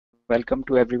Welcome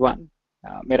to everyone.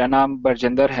 मेरा नाम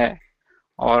बरजिंदर है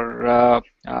और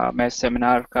मैं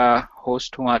सेमिनार का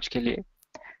होस्ट हूँ आज के लिए।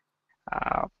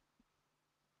 uh,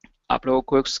 आप लोगों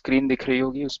को एक स्क्रीन दिख रही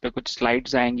होगी, उस पर कुछ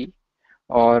स्लाइड्स आएंगी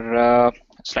और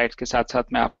स्लाइड्स के साथ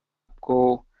साथ मैं आपको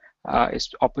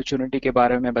इस अपॉर्चुनिटी के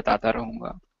बारे में बताता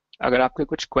रहूँगा। अगर आपके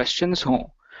कुछ क्वेश्चंस हों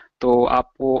तो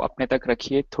आप वो अपने तक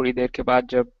रखिए। थोड़ी देर के बाद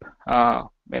जब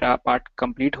मेरा पार्ट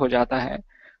कंप्लीट हो जाता है,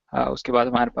 उसके बाद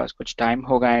हमारे पास कुछ टाइम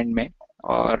होगा एंड में,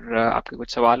 और आपके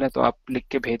कुछ सवाल हैं तो आप लिख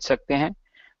के भेज सकते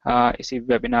हैं इसी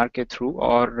वेबिनार के थ्रू,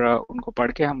 और उनको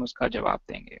पढ़ के हम उसका जवाब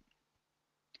देंगे।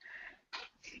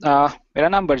 मेरा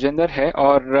नाम बरजिंदर है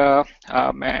और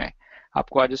मैं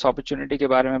आपको आज इस अपॉर्चुनिटी के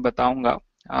बारे में बताऊंगा।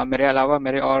 मेरे अलावा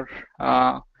मेरे और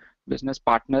बिजनेस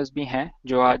पार्टनर्स भी हैं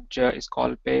जो आज इस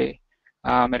कॉल पे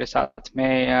मेरे साथ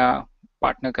में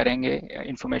पार्टनर करेंगे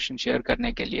इंफॉर्मेशन शेयर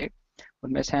करने के लिए।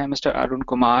 उनमें से हैं मिस्टर अरुण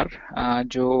कुमार,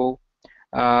 जो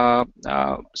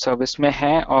सर्विस में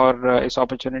हैं और इस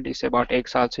अपॉर्चुनिटी से about 1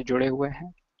 साल से जुड़े हुए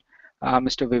हैं।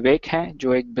 मिस्टर विवेक हैं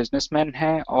जो एक बिजनेसमैन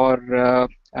हैं और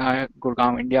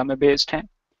गुड़गांव इंडिया में बेस्ड हैं।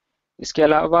 इसके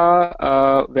अलावा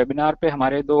वेबिनार पे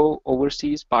हमारे 2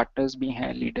 ओवरसीज पार्टनर्स भी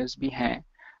हैं, लीडर्स भी हैं,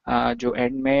 जो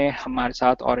एंड में हमारे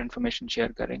साथ और इन्फॉर्मेशन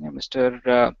शेयर करेंगे। मिस्टर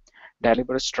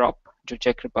डेलिबर स्ट्रॉप जो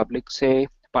चेक रिपब्लिक से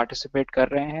पार्टिसिपेट कर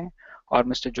रहे हैं, और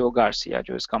मिस्टर जो गार्सिया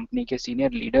जो इस कंपनी के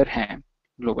सीनियर लीडर हैं,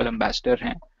 ग्लोबल एम्बेसडर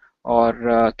हैं और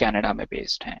कनाडा में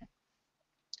बेस्ड हैं।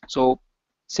 सो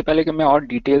इससे पहले कि मैं और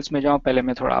डिटेल्स में जाऊं, पहले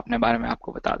मैं थोड़ा अपने बारे में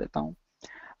आपको बता देता हूं।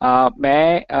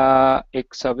 मैं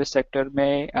एक सर्विस सेक्टर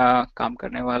में काम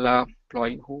करने वाला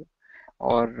एम्प्लॉय हूँ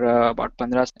और अबाउट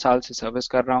 15 साल से सर्विस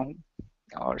कर रहा हूँ।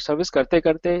 और सर्विस करते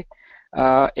करते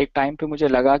एक टाइम पे मुझे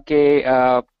लगा कि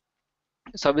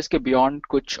सर्विस के बियॉन्ड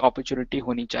कुछ अपॉर्चुनिटी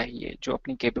होनी चाहिए, जो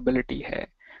अपनी कैपेबिलिटी है,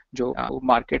 जो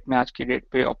मार्केट में आज की डेट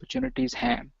पे अपॉर्चुनिटीज़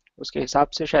हैं, उसके हिसाब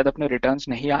से शायद अपने रिटर्न्स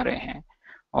नहीं आ रहे हैं,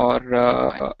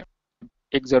 और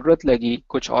एक ज़रूरत लगी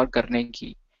कुछ और करने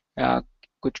की,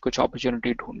 कुछ कुछ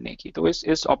अपॉर्चुनिटी ढूंढने की। तो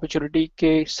इस अपॉर्चुनिटी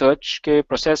के सर्च के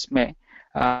प्रोसेस में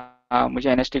मुझे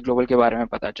एनएसटी ग्लोबल के बारे में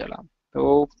पता चला।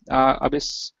 तो अब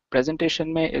इस प्रेजेंटेशन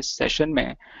में, इस सेशन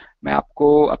में मैं आपको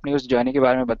अपनी उस जर्नी के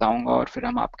बारे में बताऊंगा और फिर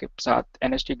हम आपके साथ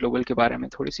एनएसटी ग्लोबल के बारे में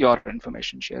थोड़ी सी और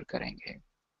इन्फॉर्मेशन शेयर करेंगे।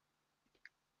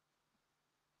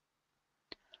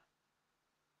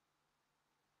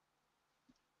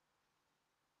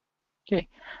 ओके।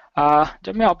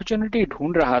 जब मैं अपॉर्चुनिटी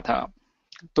ढूंढ रहा था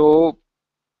तो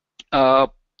uh,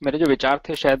 मेरे जो विचार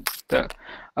थे शायद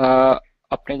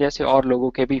अपने जैसे और लोगों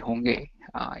के भी होंगे।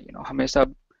 हमें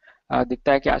सब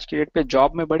दिखता है कि आज की डेट पे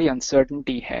जॉब में बड़ी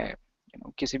अनसर्टनिटी है।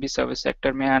 किसी भी सर्विस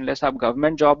सेक्टर में, अनलेस आप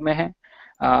गवर्नमेंट जॉब में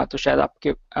हैं तो शायद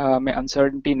आपके में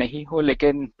अनसर्टनिटी नहीं हो,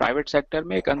 लेकिन प्राइवेट सेक्टर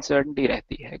में एक अनसर्टनिटी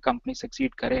रहती है, कंपनी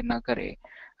सक्सीड करे ना करे,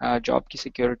 जॉब की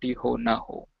सिक्योरिटी हो ना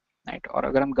हो, राइट। और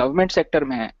अगर हम गवर्नमेंट सेक्टर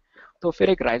में हैं तो फिर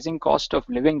एक राइजिंग कॉस्ट ऑफ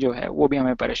लिविंग जो है वो भी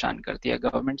हमें परेशान करती है।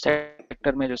 गवर्नमेंट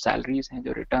सेक्टर में जो सैलरीज हैं,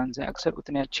 जो रिटर्न्स हैं, अक्सर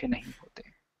उतने अच्छे नहीं होते।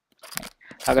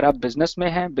 अगर आप बिजनेस में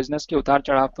हैं, बिजनेस के उतार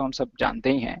चढ़ाव तो हम सब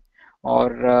जानते ही हैं।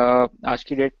 और आज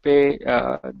की डेट पे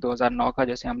 2009 का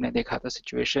जैसे हमने देखा था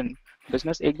सिचुएशन,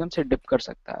 बिजनेस एकदम से डिप कर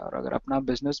सकता है, और अगर अपना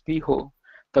बिजनेस भी हो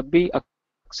तब भी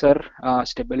अक्सर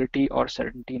स्टेबिलिटी और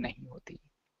सर्टेनिटी नहीं होती।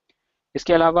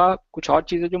 इसके अलावा कुछ और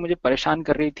चीज़ें जो मुझे परेशान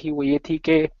कर रही थी वो ये थी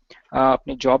कि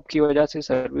अपनी जॉब की वजह से,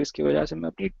 सर्विस की वजह से मैं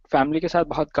अपनी फैमिली के साथ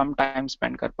बहुत कम टाइम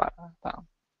स्पेंड कर पा रहा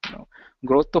था।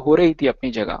 ग्रोथ तो हो रही थी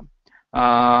अपनी जगह,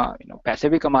 पैसे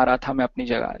भी कमा रहा था मैं अपनी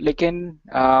जगह, लेकिन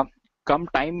कम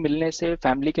टाइम मिलने से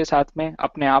फैमिली के साथ में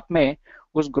अपने आप में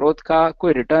उस ग्रोथ का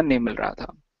कोई रिटर्न नहीं मिल रहा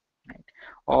था।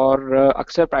 और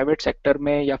अक्सर प्राइवेट सेक्टर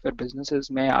में या फिर बिजनेसेस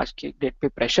में आज की डेट पे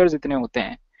प्रेशर्स इतने होते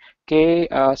हैं कि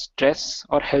स्ट्रेस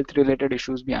और हेल्थ रिलेटेड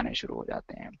इश्यूज भी आने शुरू हो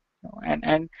जाते हैं।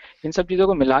 एंड इन सब चीज़ों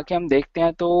को मिला के हम देखते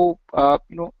हैं तो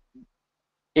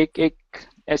एक एक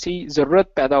ऐसी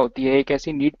ज़रूरत पैदा होती है, एक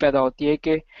ऐसी नीड पैदा होती है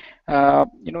कि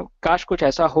काश कुछ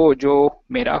ऐसा हो जो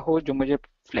मेरा हो, जो मुझे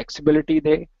फ्लेक्सिबिलिटी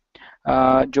दे,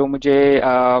 जो मुझे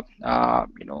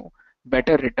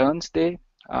बेटर रिटर्न्स दे,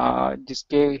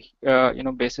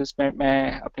 जिसके बेसिस में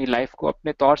मैं अपनी लाइफ को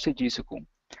अपने तौर से जी सकूं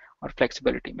और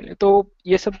फ्लेक्सिबिलिटी मिले। तो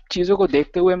ये सब चीज़ों को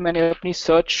देखते हुए मैंने अपनी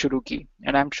सर्च शुरू की,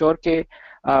 एंड आई एम श्योर कि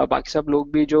बाकी सब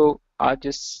लोग भी जो आज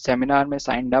इस सेमिनार में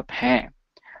साइंड अप हैं,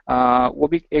 वो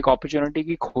भी एक अपॉर्चुनिटी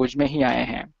की खोज में ही आए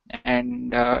हैं।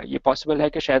 एंड ये पॉसिबल है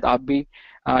कि शायद आप भी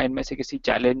इनमें से किसी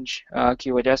चैलेंज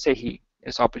की वजह से ही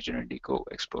इस अपॉर्चुनिटी को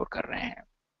एक्सप्लोर कर रहे हैं।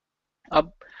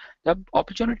 अब जब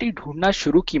अपॉर्चुनिटी ढूंढना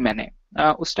शुरू की मैंने,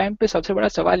 उस टाइम पे सबसे बड़ा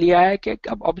सवाल यह है कि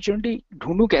अब अपॉर्चुनिटी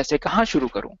ढूंढूं कैसे, कहाँ शुरू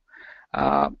करूं।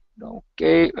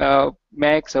 कि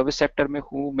मैं एक सर्विस सेक्टर में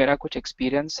हूँ, मेरा कुछ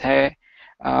एक्सपीरियंस है,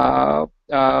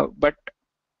 बट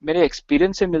मेरे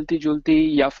एक्सपीरियंस से मिलती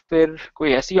जुलती, या फिर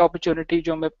कोई ऐसी अपॉर्चुनिटी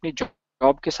जो मैं अपनी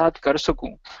जॉब के साथ कर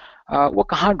सकूं, वो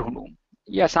कहाँ ढूंढूं?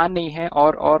 ये आसान नहीं है।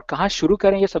 और कहाँ शुरू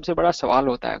करें, ये सबसे बड़ा सवाल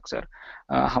होता है अक्सर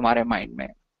हमारे माइंड में।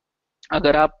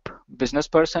 अगर आप बिजनेस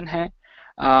पर्सन हैं,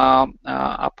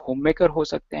 आप होम मेकर हो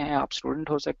सकते हैं, आप स्टूडेंट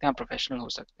हो सकते हैं, आप प्रोफेशनल हो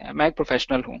सकते हैं। मैं एक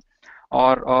प्रोफेशनल हूँ,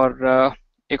 और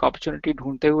एक अपॉर्चुनिटी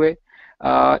ढूंढते हुए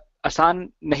अ, आसान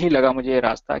नहीं लगा मुझे ये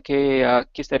रास्ता कि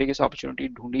किस तरीके से अपॉर्चुनिटी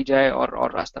ढूंढी जाए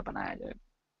और रास्ता बनाया जाए।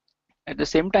 एट द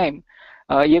सेम टाइम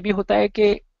ये भी होता है कि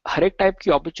हर एक टाइप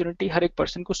की अपॉर्चुनिटी हर एक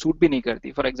पर्सन को सूट भी नहीं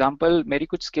करती। फॉर एग्जांपल, मेरी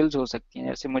कुछ स्किल्स हो सकती हैं,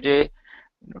 जैसे मुझे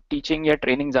टीचिंग या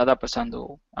ट्रेनिंग ज़्यादा पसंद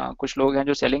हो। कुछ लोग हैं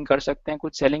जो सेलिंग कर सकते हैं,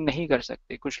 कुछ सेलिंग नहीं कर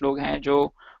सकते। कुछ लोग हैं जो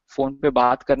फ़ोन पे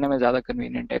बात करने में ज़्यादा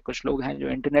कन्वीनियंट है, कुछ लोग हैं जो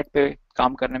इंटरनेट पे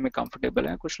काम करने में कंफर्टेबल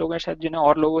हैं, कुछ लोग हैं शायद जिन्हें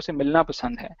और लोगों से मिलना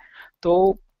पसंद है।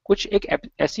 तो कुछ एक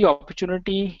ऐसी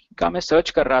अपॉर्चुनिटी का मैं सर्च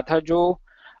कर रहा था जो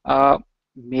अ,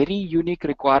 मेरी यूनिक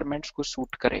रिक्वायरमेंट्स को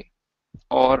सूट करे,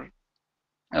 और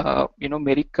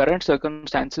मेरी करंट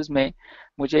सर्कमस्टांसिस में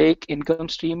मुझे एक इनकम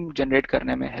स्ट्रीम जनरेट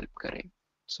करने में हेल्प करे।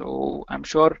 सो आई एम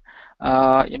श्योर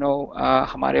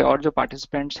हमारे और जो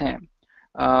पार्टिसिपेंट्स हैं,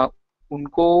 uh,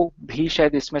 उनको भी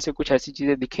शायद इसमें से कुछ ऐसी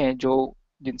चीज़ें दिखें जो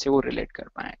जिनसे वो रिलेट कर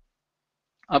पाएँ।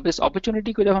 अब इस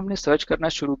अपॉर्चुनिटी को जब हमने सर्च करना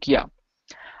शुरू किया,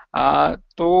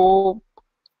 तो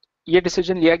ये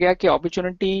डिसीजन लिया गया कि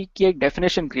अपॉर्चुनिटी की एक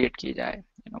डेफिनेशन क्रिएट की जाए।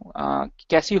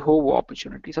 कैसी हो वो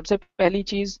अपॉर्चुनिटी। सबसे पहली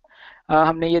चीज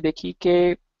हमने ये देखी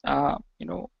कि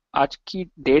आज की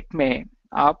डेट में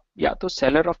आप या तो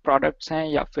सेलर ऑफ प्रोडक्ट्स हैं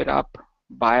या फिर आप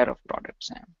बायर ऑफ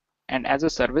प्रोडक्ट्स हैं। And as a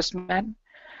service man,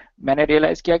 मैंने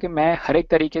रियलाइज किया कि मैं हर एक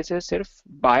तरीके से सिर्फ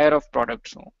बायर ऑफ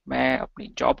प्रोडक्ट्स हूँ। मैं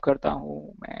अपनी जॉब करता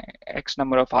हूँ, मैं एक्स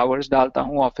नंबर ऑफ आवर्स डालता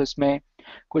हूँ ऑफिस में,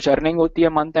 कुछ अर्निंग होती है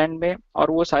मंथ एंड में,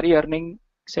 और वो सारी अर्निंग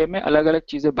से मैं अलग अलग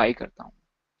चीज़ें बाई करता हूँ।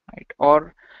 राइट।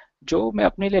 और जो मैं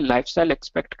अपने लिए लाइफस्टाइल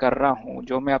एक्सपेक्ट कर रहा हूँ,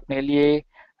 जो मैं अपने लिए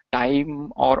टाइम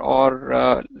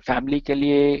और फैमिली के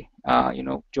लिए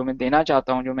जो मैं देना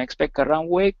चाहता हूँ, जो मैं एक्सपेक्ट कर रहा हूँ,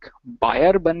 वो एक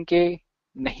बायर बन के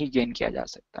नहीं गेन किया जा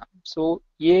सकता। सो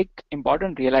ये एक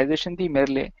इम्पॉर्टेंट रियलाइजेशन थी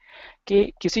मेरे लिए कि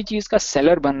किसी चीज़ का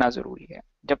सेलर बनना ज़रूरी है।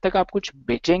 जब तक आप कुछ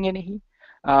बेचेंगे नहीं,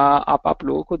 आप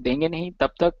लोगों को देंगे नहीं,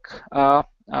 तब तक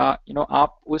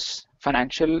आप उस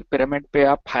फाइनेंशियल पिरामिड पे,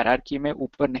 आप हायरार्की में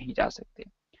ऊपर नहीं जा सकते।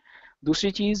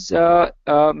 दूसरी चीज़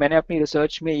मैंने अपनी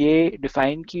रिसर्च में ये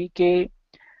डिफाइन की कि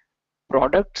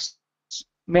प्रोडक्ट्स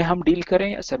में हम डील करें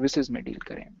या सर्विसेज में डील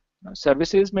करें।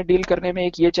 सर्विसेज में डील करने में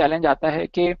एक ये चैलेंज आता है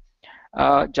कि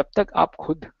जब तक आप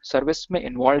खुद सर्विस में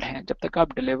इन्वॉल्व हैं, जब तक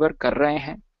आप डिलीवर कर रहे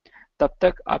हैं, तब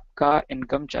तक आपका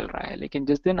इनकम चल रहा है। लेकिन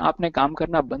जिस दिन आपने काम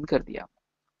करना बंद कर दिया,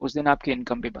 उस दिन आपकी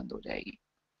इनकम भी बंद हो जाएगी।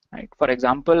 राइट। फॉर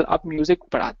एग्जाम्पल, आप म्यूजिक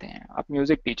पढ़ाते हैं, आप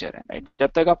म्यूजिक टीचर हैं। राइट।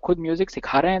 जब तक आप खुद म्यूजिक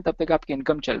सिखा रहे हैं, तब तक आपकी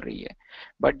इनकम चल रही है।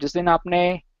 बट जिस दिन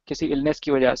आपने किसी इलनेस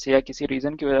की वजह से या किसी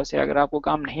रीजन की वजह से अगर आप वो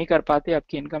काम नहीं कर पाते,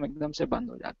 आपकी इनकम एकदम से बंद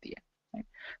हो जाती है। Right?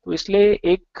 तो इसलिए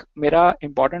एक मेरा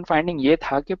इंपॉर्टेंट फाइंडिंग ये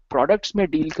था कि प्रोडक्ट्स में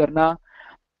डील करना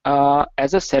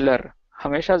एज अ सेलर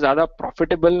हमेशा ज़्यादा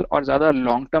प्रॉफिटेबल और ज़्यादा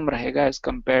लॉन्ग टर्म रहेगा एज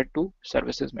कम्पेयर टू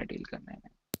सर्विसेज में डील करने में।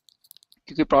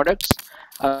 क्योंकि प्रोडक्ट्स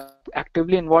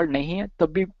एक्टिवली इन्वॉल्व नहीं है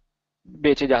तब भी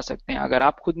बेचे जा सकते हैं। अगर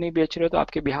आप खुद नहीं बेच रहे हो तो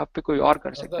आपके बिहाफ पे कोई और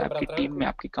कर सकता Azdar, है, आपकी टीम में, bratranku.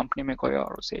 आपकी कंपनी में कोई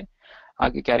और उसे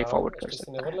आगे कैरी Čau, फॉरवर्ड कर ještě jsi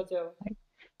सकता है। neodletěl? right?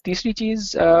 तीसरी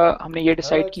चीज हमने ये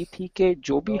डिसाइड Hele, की थी कि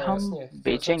जो भी no हम jasně, chtěl jsem se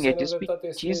बेचेंगे, jenom जिस भी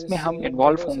zeptat, चीज jestli में हम jsi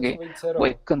इन्वॉल्व mluvil se होंगे, svojí वो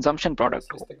एक dcerou, कंजम्पशन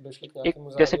प्रोडक्ट jestli हो। jste došli k एक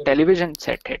nějakému जैसे závěru. टेलीविजन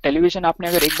सेट है, टेलीविजन आपने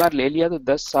अगर एक बार ले लिया तो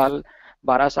 10 साल,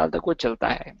 12 साल तक वो चलता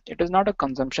है। It is not a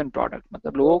consumption product,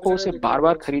 मतलब लोगों को Dobře, उसे děkuji बार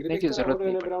बार moc. खरीदने Kdybych की to जरूरत náhodou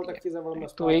नहीं nebral, पड़ती tak है। ti zavolám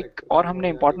तो nazpátek, एक और protože हमने mám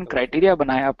nějaký important telefon. Criteria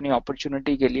बनाया अपनी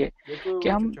अपॉर्चुनिटी के लिए कि Děkuju,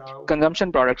 čau, हम čau.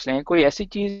 कंजम्पशन प्रोडक्ट्स लें, कोई ऐसी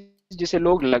चीज जिसे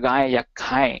लोग लगाएं या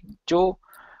खाएं, जो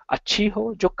अच्छी हो,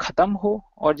 जो खत्म हो,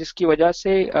 और जिसकी वजह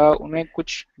से उन्हें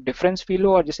कुछ डिफरेंस फील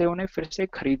हो और जिसे उन्हें फिर से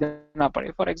खरीदना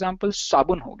पड़े। फॉर एग्जांपल,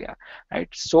 साबुन हो गया।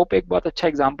 राइट। सोप एक बहुत अच्छा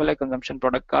एग्जांपल है कंजम्पशन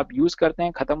प्रोडक्ट का। आप यूज करते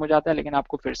हैं, खत्म हो जाता है, लेकिन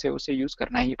आपको फिर से उसे यूज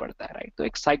करना ही पड़ता है। राइट। तो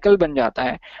एक साइकिल बन जाता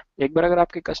है। एक बार अगर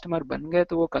आपके कस्टमर बन गए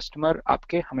तो वो कस्टमर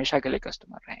आपके हमेशा के लिए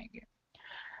कस्टमर रहेंगे।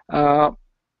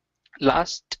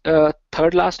 लास्ट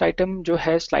थर्ड लास्ट आइटम जो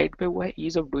है स्लाइड पे, वो है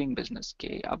ईज ऑफ डूइंग बिजनेस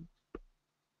के। अब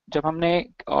जब हमने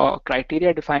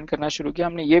क्राइटेरिया डिफाइन करना शुरू किया,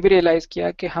 हमने ये भी रियलाइज किया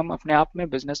कि हम अपने आप में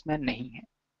बिजनेसमैन नहीं हैं।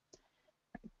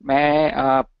 मैं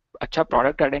अच्छा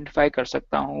प्रोडक्ट आइडेंटिफाई कर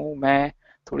सकता हूँ, मैं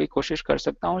थोड़ी कोशिश कर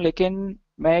सकता हूँ, लेकिन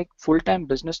मैं एक फुल टाइम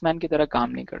बिजनेसमैन की तरह काम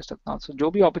नहीं कर सकता हूँ। so,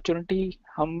 जो भी अपॉर्चुनिटी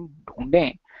हम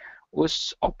ढूंढें,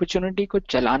 उस अपॉर्चुनिटी को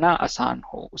चलाना आसान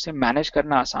हो, उसे मैनेज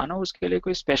करना आसान हो, उसके लिए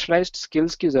कोई स्पेशलाइज्ड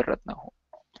स्किल्स की जरूरत ना हो।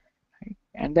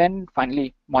 And then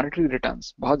finally monetary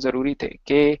returns बहुत ज़रूरी थे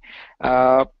कि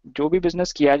जो भी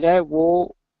बिजनेस किया जाए वो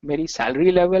मेरी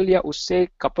सैलरी लेवल या उससे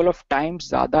कपल ऑफ टाइम्स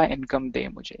ज़्यादा इनकम दे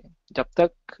मुझे। जब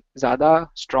तक ज़्यादा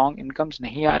स्ट्रॉन्ग इनकम्स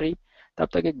नहीं आ रही, तब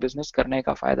तक एक बिजनेस करने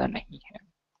का फ़ायदा नहीं है।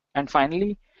 एंड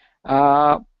फाइनली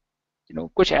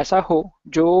कुछ ऐसा हो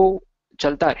जो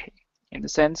चलता रहे, इन द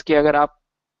सेंस कि अगर आप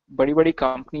बड़ी बड़ी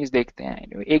कंपनीज देखते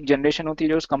हैं, एक जनरेशन होती है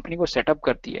जो उस कंपनी को सेटअप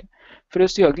करती है, फिर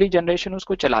उसकी अगली जनरेशन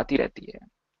उसको चलाती रहती है।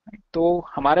 तो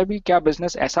हमारा भी क्या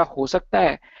बिजनेस ऐसा हो सकता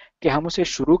है कि हम उसे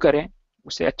शुरू करें,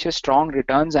 उसे अच्छे स्ट्रॉन्ग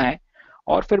रिटर्न्स आए,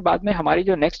 और फिर बाद में हमारी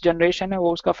जो नेक्स्ट जनरेशन है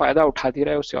वो उसका फायदा उठाती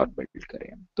रहे, उसे और बिल्ड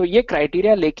करे। तो ये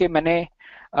क्राइटेरिया लेके मैंने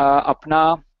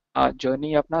अपना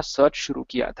जर्नी, अपना सर्च शुरू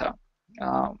किया था।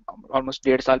 ऑलमोस्ट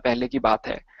 1.5 साल पहले की बात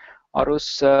है। और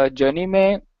उस जर्नी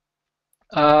में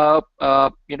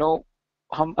यू नो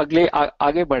हम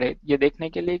आगे बढ़े ये देखने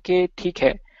के लिए कि ठीक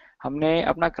है, हमने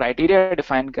अपना क्राइटेरिया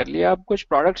डिफाइन कर लिया, अब कुछ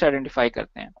प्रोडक्ट्स आइडेंटिफाई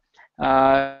करते हैं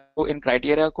वो इन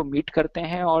क्राइटेरिया को मीट करते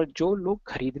हैं और जो लोग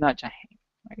खरीदना चाहें,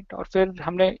 राइट। और फिर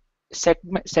हमने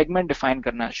सेगमेंट डिफाइन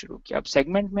करना शुरू किया। अब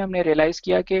सेगमेंट में हमने रियलाइज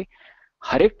किया कि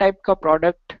हर एक टाइप का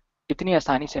प्रोडक्ट इतनी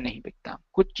आसानी से नहीं बिकता।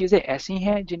 कुछ चीज़ें ऐसी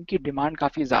हैं जिनकी डिमांड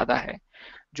काफ़ी ज़्यादा है,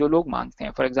 जो लोग मांगते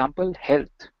हैं। For example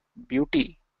health,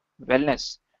 beauty,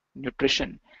 wellness,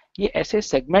 nutrition, ये ऐसे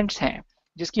सेगमेंट्स हैं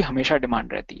जिसकी हमेशा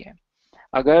डिमांड रहती है।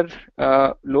 अगर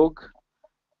लोग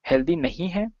हेल्दी नहीं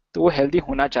हैं तो वो हेल्दी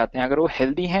होना चाहते हैं, अगर वो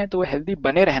हेल्दी हैं तो वो हेल्दी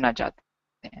बने रहना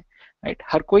चाहते हैं, राइट।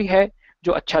 हर कोई है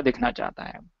जो अच्छा दिखना चाहता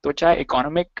है। तो चाहे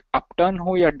इकोनॉमिक अपटर्न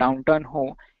हो या डाउनटर्न हो,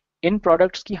 इन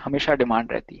प्रोडक्ट्स की हमेशा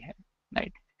डिमांड रहती है,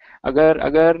 राइट। अगर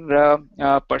अगर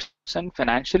पर्सन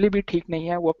फाइनेंशियली भी ठीक नहीं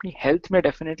है, वो अपनी हेल्थ में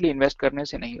डेफिनेटली इन्वेस्ट करने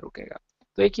से नहीं रुकेगा।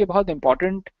 तो एक ये बहुत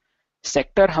इंपॉर्टेंट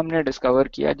सेक्टर हमने डिस्कवर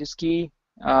किया जिसकी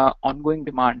ऑनगोइंग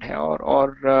डिमांड है,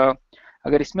 और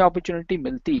अगर इसमें अपॉर्चुनिटी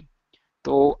मिलती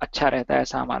तो अच्छा रहता है,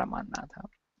 ऐसा हमारा मानना था।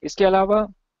 इसके अलावा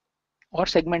और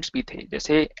सेगमेंट्स भी थे,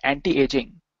 जैसे एंटी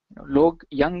एजिंग। लोग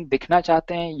यंग दिखना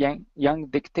चाहते हैं, यंग यंग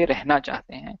दिखते रहना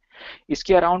चाहते हैं।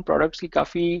 इसके अराउंड प्रोडक्ट्स की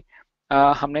काफ़ी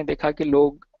हमने देखा कि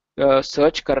लोग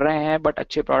सर्च कर रहे हैं, बट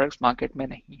अच्छे प्रोडक्ट्स मार्केट में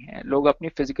नहीं हैं। लोग अपनी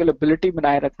फिजिकल एबिलिटी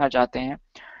बनाए रखना चाहते हैं,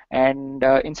 एंड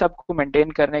इन सब को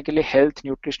मेंटेन करने के लिए health,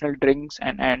 nutritional drinks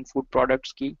and food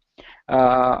products की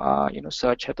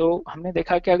सर्च है। तो हमने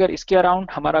देखा कि अगर इसके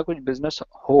अराउंड हमारा कुछ बिजनेस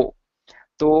हो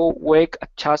तो वो एक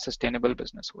अच्छा सस्टेनेबल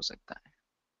बिजनेस हो सकता है,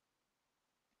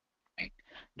 right?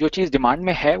 जो चीज़ डिमांड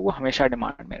में है वो हमेशा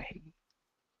डिमांड में रहेगी।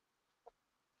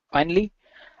 फाइनली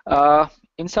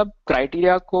इन सब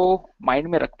क्राइटेरिया को माइंड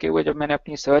में रखते हुए जब मैंने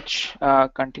अपनी सर्च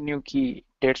कंटिन्यू की,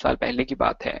 1.5 साल पहले की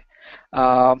बात है,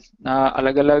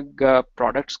 अलग अलग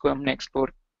प्रोडक्ट्स को हमने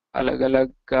एक्सप्लोर, अलग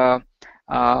अलग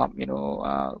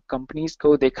कंपनीज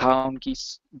को देखा, उनकी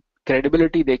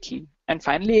क्रेडिबिलिटी देखी, एंड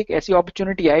फाइनली एक ऐसी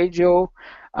अपॉर्चुनिटी आई जो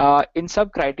इन सब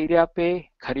क्राइटेरिया पे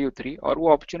खरी उतरी, और वो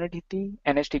अपॉर्चुनिटी थी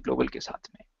एनएसटी ग्लोबल के साथ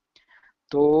में।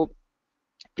 तो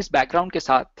इस बैकग्राउंड के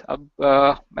साथ अब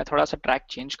मैं थोड़ा सा ट्रैक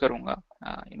चेंज करूंगा।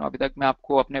 अभी तक मैं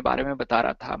आपको अपने बारे में बता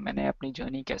रहा था, मैंने अपनी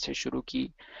जर्नी कैसे शुरू की,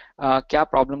 क्या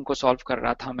प्रॉब्लम को सॉल्व कर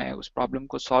रहा था मैं, उस प्रॉब्लम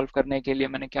को सॉल्व करने के लिए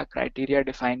मैंने क्या क्राइटेरिया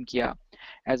डिफाइन किया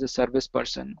एज अ सर्विस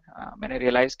पर्सन। मैंने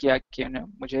रियलाइज़ किया कि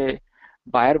मुझे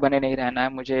बायर बने नहीं रहना है,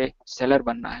 मुझे सेलर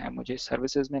बनना है, मुझे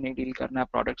सर्विसेज में नहीं डील करना है,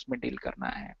 प्रोडक्ट्स में डील करना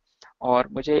है। और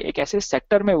मुझे एक ऐसे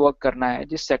सेक्टर में वर्क करना है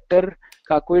जिस सेक्टर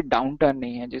का कोई डाउन टर्न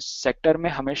नहीं है, जिस सेक्टर में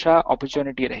हमेशा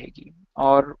अपॉर्चुनिटी रहेगी,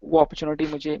 और वो अपॉर्चुनिटी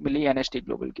मुझे मिली एनएसटी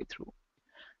ग्लोबल के थ्रू।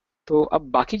 तो अब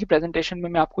बाकी की प्रेजेंटेशन में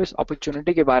मैं आपको इस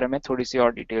अपॉर्चुनिटी के बारे में थोड़ी सी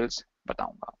और डिटेल्स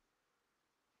बताऊंगा।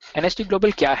 एनएसटी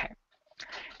ग्लोबल क्या है?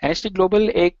 एनएसटी ग्लोबल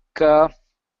एक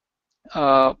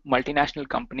मल्टीनेशनल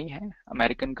कंपनी है,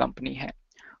 अमेरिकन कंपनी है,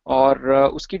 और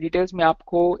उसकी डिटेल्स मैं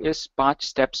आपको इस 5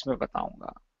 स्टेप्स में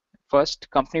बताऊंगा। फर्स्ट,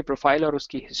 कंपनी प्रोफाइल और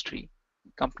उसकी हिस्ट्री,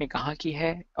 कंपनी कहाँ की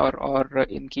है और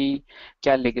इनकी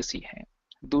क्या लेगेसी है।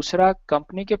 दूसरा,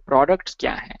 कंपनी के प्रोडक्ट्स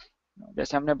क्या हैं,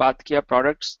 जैसे हमने बात किया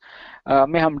प्रोडक्ट्स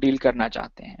में हम डील करना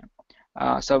चाहते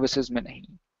हैं, सर्विसेज में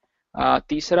नहीं।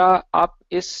 तीसरा, आप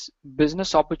इस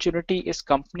बिजनेस अपॉर्चुनिटी इस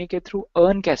कंपनी के थ्रू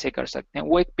अर्न कैसे कर सकते हैं,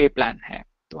 वो एक पे प्लान है,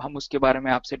 तो हम उसके बारे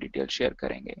में आपसे डिटेल शेयर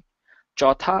करेंगे।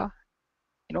 चौथा,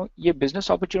 ये बिजनेस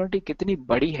अपॉर्चुनिटी कितनी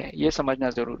बड़ी है ये समझना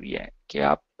जरूरी है कि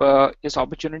आप इस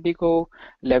अपॉर्चुनिटी को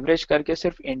लेवरेज करके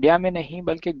सिर्फ इंडिया में नहीं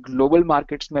बल्कि ग्लोबल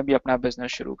मार्केट्स में भी अपना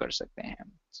बिजनेस शुरू कर सकते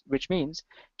हैं, विच मीन्स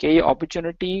कि ये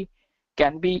opportunity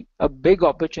can be a big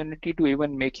opportunity to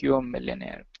even make you a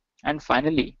millionaire. And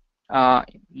finally,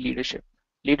 leadership.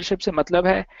 Leadership से मतलब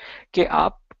है कि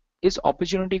आप इस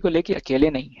अपॉर्चुनिटी को लेके अकेले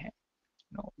नहीं हैं।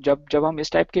 जब जब हम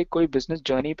इस टाइप के कोई बिजनेस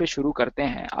जर्नी पे शुरू करते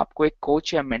हैं, आपको एक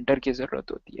कोच या मेंटर की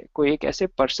जरूरत होती है, कोई एक ऐसे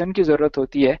पर्सन की जरूरत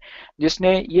होती है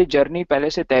जिसने ये जर्नी पहले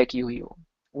से तय की हुई हो।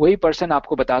 वही पर्सन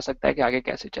आपको बता सकता है कि आगे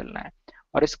कैसे चलना है।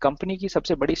 और इस कंपनी की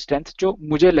सबसे बड़ी स्ट्रेंथ जो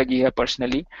मुझे लगी है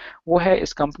पर्सनली, वो है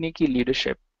इस कंपनी की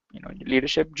लीडरशिप।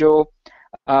 लीडरशिप जो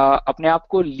अपने आप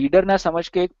को लीडर ना समझ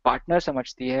के एक पार्टनर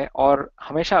समझती है और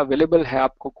हमेशा अवेलेबल है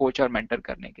आपको कोच और मेंटर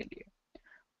करने के लिए।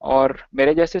 और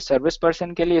मेरे जैसे सर्विस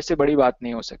पर्सन के लिए इससे बड़ी बात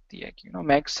नहीं हो सकती है कि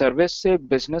मैं एक सर्विस से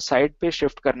बिजनेस साइड पे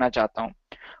शिफ्ट करना चाहता हूँ।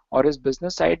 और इस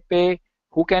बिजनेस साइड पे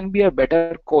who can be a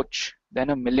better coach than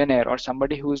a millionaire or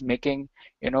somebody who is making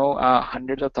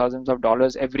hundreds of thousands of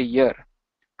dollars every year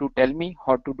to tell me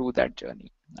how to do that journey,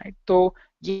 right? तो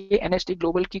ये NST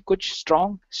global की कुछ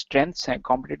strong strengths हैं,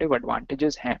 competitive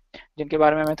advantages हैं, जिनके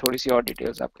बारे में मैं थोड़ी सी और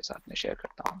डिटेल्स आपके साथ में शेयर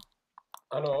करता हूँ।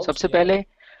 Ano, सबसे auxiliar. पहले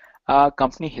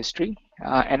company history.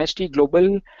 NST global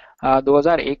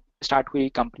 2001 start हुई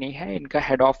कंपनी है। इनका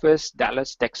हेड ऑफिस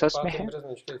डैलस टेक्सास में Pátým है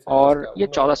brezničky jsem और dneska ये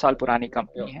 14 साल uhnala. पुरानी Jo.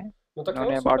 कंपनी है। No tak jo,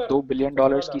 इन्होंने अबाउट super. 2 बिलियन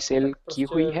डॉलर्स की Paráda. सेल Tak की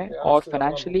हुई prostě है já और než si zavolám po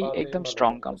financially pár एकदम dny a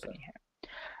strong domluvíme se. Company है।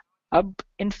 अब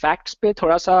इन फैक्ट्स पे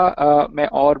थोड़ा सा मैं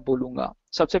और बोलूंगा।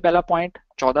 सबसे पहला पॉइंट,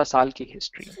 14 साल की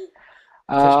हिस्ट्री। Chceš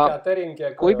catering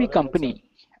jako कोई jo, भी nebo कंपनी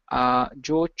co?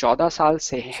 जो 14 साल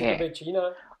से Musí है, to být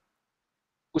Čína?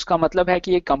 उसका मतलब है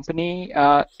कि ये कंपनी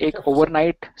एक Dobře.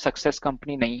 ओवरनाइट सक्सेस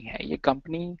कंपनी नहीं है। ये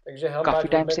कंपनी Takže काफी hambáč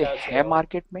od टाइम से mekáče, है jo?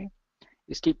 मार्केट में,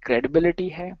 इसकी क्रेडिबिलिटी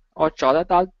है। और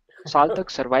 14 साल तक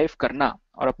सरवाइव करना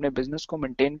और अपने बिजनेस को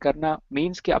मेंटेन करना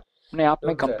मींस कि अपने आप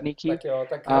में Dobře, कंपनी की tak jo,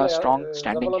 tak hele, já strong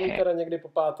standing zavolám jí है, teda někdy po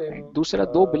right? pátým. दूसरा,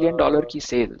 $2 बिलियन की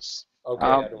सेल्स। OK,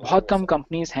 a बहुत domluvíme कम se.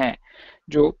 कंपनीज हैं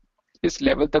जो इस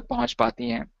लेवल तक पहुंच पाती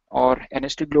हैं, और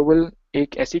एनएसटी ग्लोबल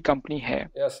एक ऐसी कंपनी है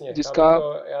Jasně, जिसका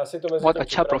já si to mezi बहुत tím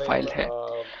अच्छा připravím प्रोफाइल है। a potom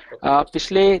prostě si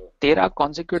पिछले ozvu. 13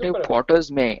 कॉन्जिक्यूटिव Super,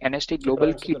 क्वार्टर्स में एनएसटी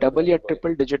ग्लोबल připravím si की to dobře, डबल या neboj.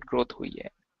 ट्रिपल डिजिट ग्रोथ हुई है।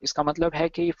 इसका मतलब है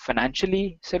कि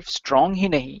फाइनेंशियली सिर्फ स्ट्रांग ही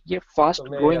नहीं, ये To fast mi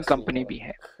je growing jasný, company ale. भी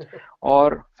है।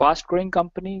 और फास्ट ग्रोइंग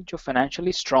कंपनी जो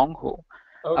फाइनेंशियली स्ट्रांग हो,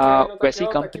 OK, no tak वैसी jo,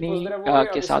 taky company pozdravuj a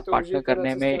के vy si साथ to पार्टनर užijte na करने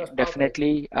cestě में nazpátek.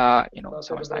 Definitely Ať máte dobrý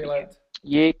समझदारी है। let.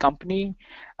 ये कंपनी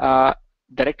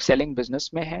डायरेक्ट सेलिंग बिजनेस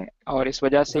में है और इस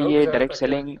वजह से ये Dobře, direct tak jo,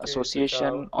 selling díky, čau, association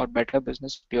čau. और बेटर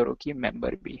बिजनेस ब्यूरो की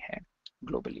मेंबर भी है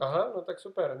globally. Aha, no tak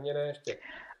super, mě ne ještě.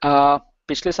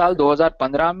 पिछले साल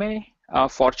 2015 में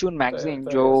फॉर्च्यून मैगजीन, To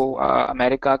je जो jasný.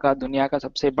 अमेरिका का दुनिया का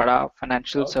सबसे बड़ा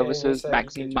financial OK, měj services se, díky,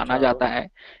 magazine čau, माना čau. जाता है,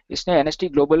 इसने एनएसटी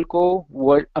ग्लोबल को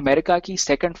वर्ल्ड अमेरिका की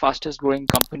सेकंड फास्टेस्ट ग्रोइंग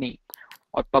कंपनी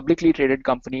और पब्लिकली ट्रेडेड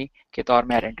कंपनी के तौर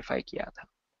में आइडेंटिफाई किया था,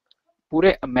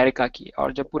 पूरे अमेरिका की।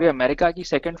 और जब पूरे Popátým, अमेरिका की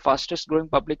second fastest growing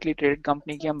publicly traded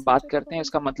company की हम बात करते हैं,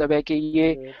 इसका मतलब है कि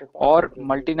ये popátým और březnu.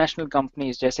 मल्टीनेशनल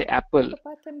कंपनीज जैसे Apple, Po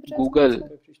 5. březnu, Google, co?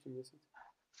 To je příští měsíc.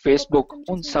 Po Facebook, 5.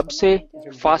 उन březnu, सब co से máme Takže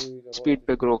dělat? v fast dubnu ji speed zavolám.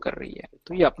 पे ग्रो कर रही है।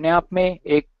 तो ये अपने आप में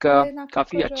एक Bude na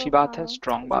काफी अच्छी Kokoro बात है, a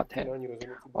स्ट्रांग Takže बात है। finální rozhodnutí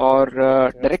bude और teprve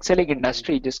na direct 13. Selling agendu.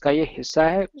 Industry जिसका ये हिस्सा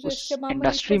है, že उस ještě máme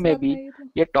इंडस्ट्री rychle में भी zdarma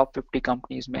jídlo. ये टॉप 50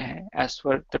 कंपनीज में है as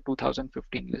per the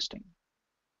 2015 listing.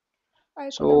 A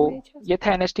jako so darmo čas. ये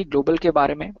था एनएसटी ग्लोबल के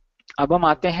बारे में। अब हम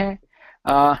आते हैं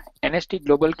एनएसटी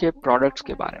ग्लोबल के प्रोडक्ट्स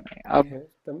के बारे में। अब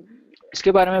Tam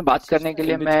इसके बारे में बात करने के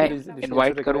लिए मैं indicky, když něco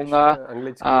invite řekneš करूंगा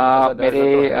anglicky a zadáš मेरे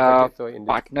za to hned, tak je to indicky.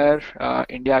 Partner,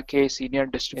 India के senior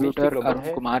NXT distributor global Arun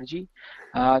है कुमार जी,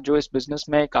 जो इस बिजनेस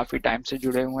में काफी टाइम से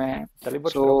जुड़े हुए हैं।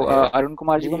 Dalibor सो Šrob है अरुण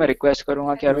कुमार जी को मैं he रिक्वेस्ट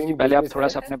करूंगा कि अरुण जी doing पहले आप business थोड़ा है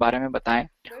सा अपने बारे में बताएं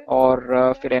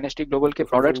और फिर एनएसटी ग्लोबल के doufám, že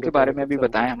प्रोडक्ट्स jim के do toho बारे में भी nekecám.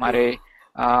 बताएं हमारे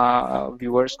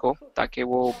व्यूअर्स को, ताकि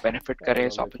वो बेनिफिट Já करें vám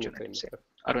इस vypnu अपॉर्चुनिटी से। timer.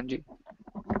 Arun ji.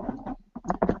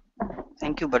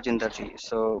 Thank you, Barjinder ji.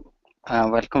 So,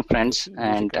 welcome friends, Když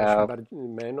and říkáš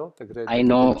jméno, takže I taky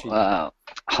know točí.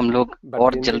 हम लोग और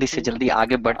Barjinder जल्दी से जी जल्दी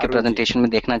आगे बढ़ के अरुण जी प्रेजेंटेशन में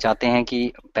देखना चाहते हैं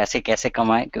कि पैसे कैसे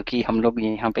कमाएं, क्योंकि हम लोग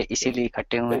यहाँ पे इसीलिए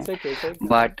इकट्ठे हुए हैं। कैसे कैसे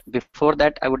but before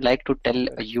that I would like to tell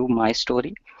super you my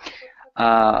story.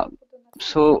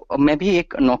 सो मैं भी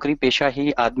एक नौकरी पेशा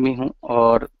ही आदमी हूँ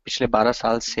और पिछले 12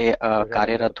 साल से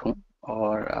कार्यरत हूँ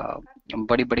और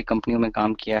बड़ी बड़ी कंपनियों में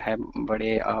काम किया है,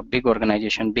 बड़े बिग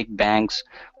ऑर्गेनाइजेशन, बिग बैंक्स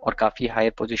और काफ़ी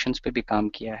हायर पोजीशंस पे भी काम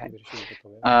किया है। vyřeším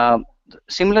potom, jo?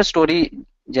 Similar story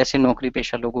जैसे नौकरी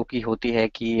पेशा लोगों की होती है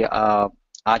कि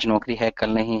आज नौकरी है कल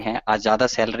नहीं है, आज ज़्यादा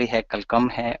सैलरी है कल कम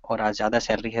है, और आज ज़्यादा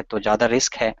सैलरी है तो ज़्यादा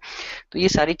रिस्क है। तो ये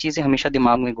सारी चीज़ें हमेशा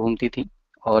दिमाग में घूमती थी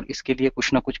और इसके लिए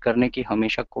कुछ ना कुछ करने की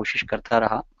हमेशा कोशिश करता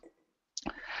रहा।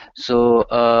 सो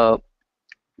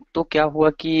तो क्या हुआ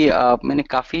कि मैंने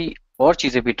काफ़ी और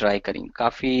चीज़ें भी ट्राई करी,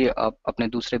 काफ़ी अपने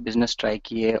दूसरे बिजनेस ट्राई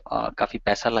किए, काफ़ी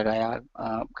पैसा लगाया,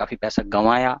 काफ़ी पैसा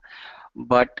गंवाया,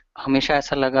 बट हमेशा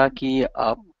ऐसा लगा कि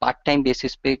पार्ट टाइम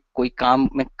बेसिस पे कोई काम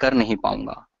मैं कर नहीं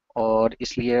पाऊंगा, और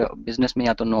इसलिए बिजनेस में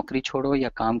या तो नौकरी छोड़ो या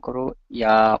काम करो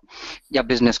या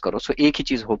बिजनेस करो, सो एक ही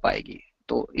चीज़ हो पाएगी।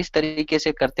 तो इस तरीके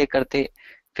से करते करते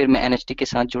फिर मैं एनएचटी के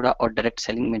साथ जुड़ा और डायरेक्ट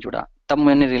सेलिंग में जुड़ा। तब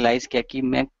मैंने रियलाइज किया कि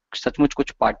मैं सचमुच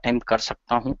कुछ पार्ट टाइम कर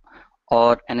सकता हूँ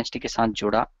और एनएचटी के साथ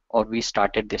जुड़ा और we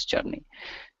started this journey.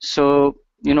 So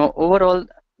overall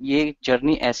ये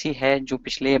जर्नी ऐसी है जो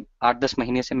पिछले 8-10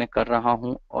 महीने से मैं कर रहा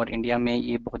हूँ और इंडिया में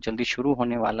ये बहुत जल्दी शुरू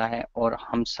होने वाला है और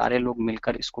हम सारे लोग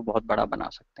मिलकर इसको बहुत बड़ा बना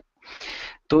सकते हैं।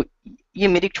 तो ये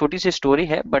मेरी एक छोटी सी स्टोरी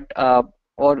है, बट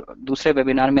और दूसरे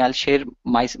वेबिनार में I share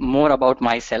my more about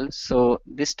my self. So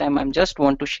this time I am just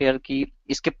want to share कि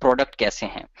इसके प्रोडक्ट कैसे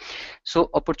हैं। सो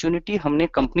अपॉर्चुनिटी, हमने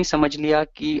कंपनी समझ लिया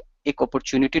कि एक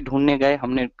अपॉर्चुनिटी ढूंढने गए,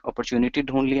 हमने अपॉर्चुनिटी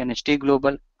ढूंढ ली एनएचटी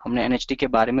ग्लोबल, हमने एनएचटी के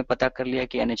बारे में पता कर लिया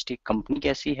कि एनएचटी कंपनी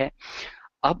कैसी है।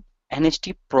 अब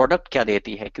एनएचटी प्रोडक्ट क्या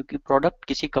देती है, क्योंकि प्रोडक्ट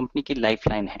किसी कंपनी की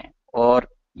लाइफलाइन है और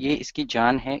ये इसकी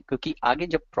जान है, क्योंकि आगे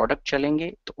जब प्रोडक्ट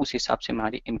चलेंगे तो उस हिसाब से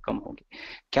हमारी इनकम होगी।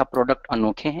 क्या प्रोडक्ट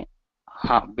अनोखे हैं?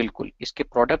 हाँ बिल्कुल, इसके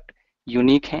प्रोडक्ट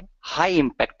यूनिक हैं, हाई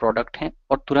इम्पैक्ट प्रोडक्ट हैं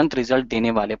और तुरंत रिजल्ट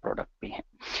देने वाले प्रोडक्ट भी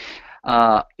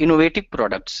हैं। इनोवेटिव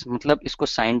प्रोडक्ट्स मतलब इसको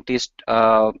साइंटिस्ट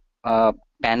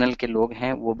पैनल के लोग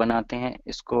हैं वो बनाते हैं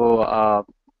इसको,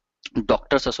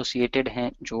 डॉक्टर्स एसोसिएटेड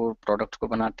हैं जो प्रोडक्ट्स को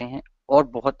बनाते हैं, और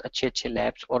बहुत अच्छे अच्छे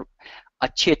लैब्स और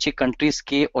अच्छे अच्छे कंट्रीज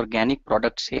के ऑर्गेनिक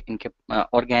प्रोडक्ट से, इनके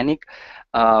ऑर्गेनिक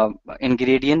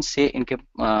इंग्रेडिएंट्स से इनके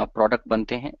प्रोडक्ट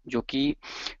बनते हैं जो कि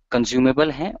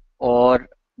कंज्यूमेबल हैं और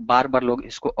बार बार लोग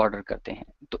इसको ऑर्डर करते हैं।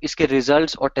 तो इसके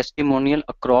रिजल्ट्स और टेस्टिमोनियल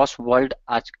अक्रॉस वर्ल्ड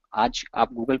आज आज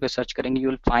आप गूगल पे सर्च करेंगे, you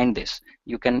will find this,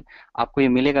 you can, आपको ये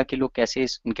मिलेगा कि लोग कैसे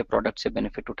इनके प्रोडक्ट से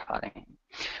बेनिफिट उठा रहे हैं।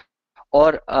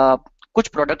 और कुछ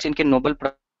प्रोडक्ट्स इनके नोबेल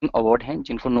अवार्ड हैं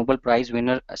जिनको नोबेल प्राइज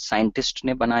विनर साइंटिस्ट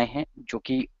ने बनाए हैं, जो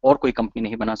कि और कोई कंपनी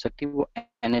नहीं बना सकती, वो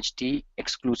एनएचटी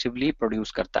एक्सक्लूसिवली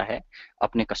प्रोड्यूस करता है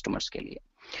अपने कस्टमर्स के लिए।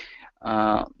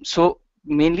 सो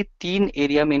मेनली 3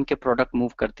 एरिया में इनके प्रोडक्ट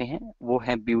मूव करते हैं, वो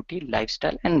है ब्यूटी,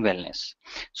 लाइफस्टाइल एंड वेलनेस।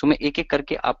 सो मैं एक एक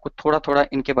करके आपको थोड़ा थोड़ा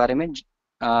इनके बारे में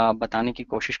बताने की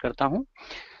कोशिश करता हूँ।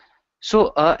 सो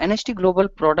एनएचटी ग्लोबल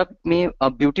प्रोडक्ट में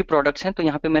ब्यूटी प्रोडक्ट्स हैं, तो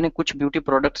यहाँ पे मैंने कुछ ब्यूटी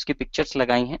प्रोडक्ट्स की पिक्चर्स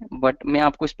लगाई हैं, बट मैं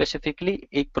आपको स्पेसिफिकली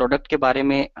एक प्रोडक्ट के बारे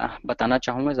में बताना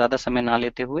चाहूँगा ज़्यादा समय ना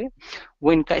लेते हुए।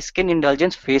 वो इनका स्किन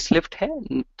इंडल्जेंस फेसलिफ्ट है,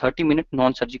 30 मिनट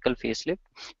नॉन सर्जिकल फेसलिफ्ट,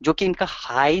 जो कि इनका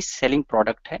हाई सेलिंग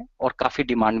प्रोडक्ट है और काफ़ी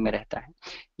डिमांड में रहता है।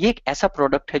 ये एक ऐसा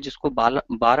प्रोडक्ट है जिसको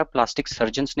 12 प्लास्टिक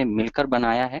सर्जन्स ने मिलकर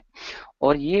बनाया है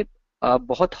और ये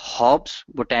बहुत हर्ब्स,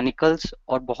 बोटेनिकल्स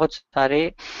और बहुत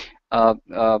सारे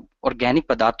ऑर्गेनिक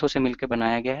पदार्थों से मिलकर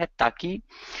बनाया गया है, ताकि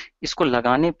इसको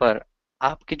लगाने पर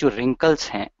आपके जो रिंकल्स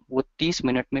हैं वो 30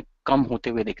 मिनट में कम होते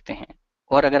हुए दिखते हैं।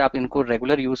 और अगर आप इनको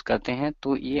रेगुलर यूज करते हैं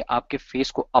तो ये आपके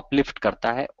फेस को अपलिफ्ट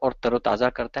करता है और तरोताजा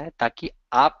करता है, ताकि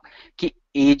आपकी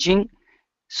एजिंग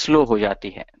स्लो हो जाती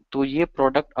है। तो ये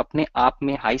प्रोडक्ट अपने आप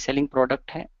में हाई सेलिंग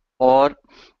प्रोडक्ट है और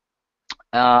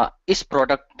इस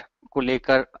प्रोडक्ट को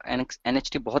लेकर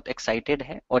एनएचटी बहुत एक्साइटेड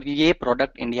है और ये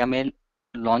प्रोडक्ट इंडिया में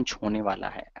लॉन्च होने वाला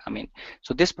है। I mean,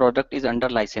 so this product is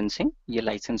under licensing, ये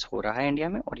लाइसेंस हो रहा है इंडिया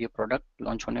में और ये प्रोडक्ट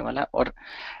लॉन्च होने वाला है और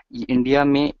इंडिया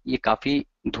में ये काफी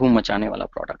धूम मचाने वाला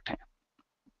प्रोडक्ट है।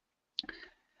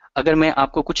 अगर मैं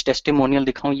आपको कुछ टेस्टिमोनियल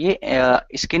दिखाऊं, ये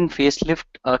स्किन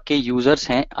फेसलिफ्ट के यूजर्स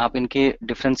हैं, आप इनके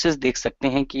डिफरेंसेस देख सकते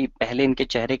हैं कि पहले इनके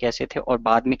चेहरे कैसे थे और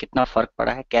बाद में कितना फर्क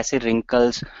पड़ा है, कैसे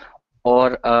रिंकल्स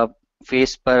और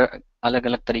फेस पर अलग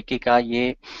अलग तरीके का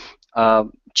ये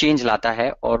चेंज लाता है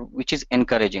और विच इज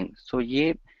एनकरेजिंग। सो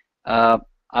ये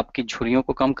आपकी झुर्रियों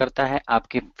को कम करता है,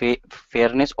 आपके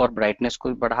फेयरनेस और ब्राइटनेस को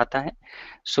बढ़ाता है।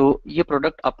 सो ये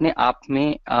प्रोडक्ट अपने आप में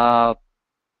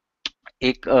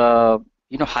एक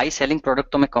हाई सेलिंग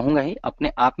प्रोडक्ट तो मैं कहूँगा ही,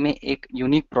 अपने आप में एक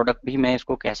यूनिक प्रोडक्ट भी मैं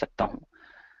इसको कह सकता हूँ।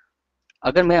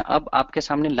 अगर मैं अब आपके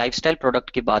सामने लाइफस्टाइल प्रोडक्ट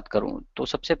की बात करूं तो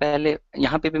सबसे पहले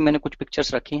यहाँ पे भी मैंने कुछ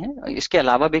पिक्चर्स रखी हैं, इसके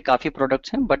अलावा भी काफी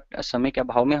प्रोडक्ट्स हैं, बट समय के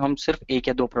अभाव में हम सिर्फ 1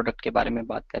 या 2 प्रोडक्ट के बारे में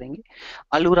बात करेंगे।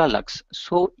 अलूरा लक्स,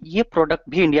 सो ये प्रोडक्ट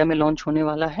भी इंडिया में लॉन्च होने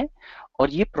वाला है और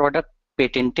ये प्रोडक्ट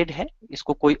पेटेंटेड है,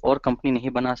 इसको कोई और कंपनी नहीं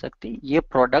बना सकती। ये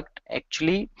product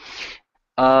actually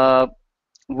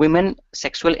women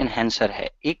sexual enhancer है,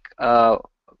 एक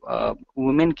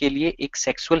वुमेन के लिए एक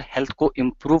सेक्सुअल हेल्थ को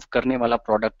इम्प्रूव करने वाला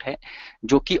प्रोडक्ट है,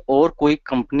 जो कि और कोई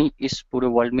कंपनी इस पूरे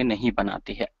वर्ल्ड में नहीं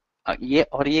बनाती है। ये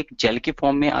एक जेल की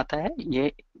फॉर्म में आता है,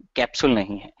 ये कैप्सूल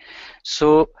नहीं है।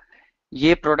 सो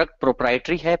ये प्रोडक्ट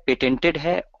प्रोप्राइटरी है, पेटेंटेड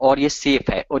है और ये सेफ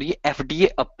है और ये एफडीए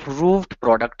अप्रूव्ड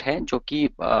प्रोडक्ट है, जो कि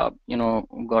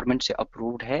गवर्नमेंट से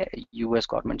अप्रूव्ड है, यूएस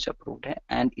गवर्नमेंट से अप्रूव्ड है।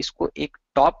 एंड इसको एक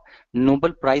top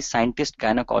Nobel prize scientist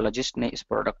gynaecologist ने इस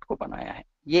प्रोडक्ट को बनाया है।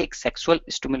 ये एक sexual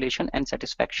stimulation and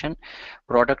satisfaction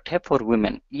product है फॉर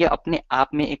वुमेन। ये अपने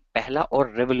आप में एक पहला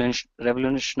और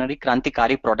रेवोल्यूशनरी,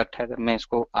 क्रांतिकारी प्रोडक्ट है, अगर मैं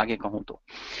इसको आगे कहूँ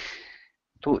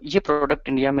तो ये प्रोडक्ट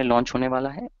इंडिया में लॉन्च होने वाला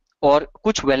है और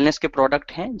कुछ वेलनेस के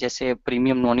प्रोडक्ट हैं जैसे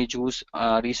प्रीमियम नॉनी जूस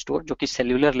रिस्टोर जो कि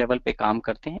सेल्यूलर लेवल पे काम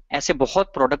करते हैं। ऐसे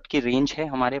बहुत प्रोडक्ट की रेंज है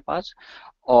हमारे पास,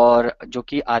 और जो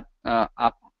कि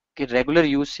आपके रेगुलर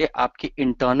यूज से आपकी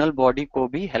इंटरनल बॉडी को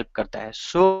भी हेल्प करता है।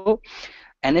 सो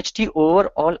एनएचटी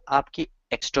ओवरऑल आपकी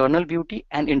external beauty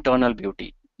and internal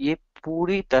beauty, ये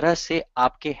पूरी तरह से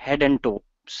आपके हेड एंड टो,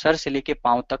 सर से लेके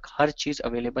पांव तक हर चीज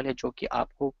अवेलेबल है, जो कि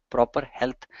आपको प्रॉपर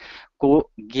हेल्थ को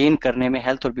गेन करने में,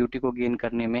 हेल्थ और ब्यूटी को गेन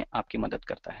करने में आपकी मदद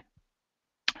करता है।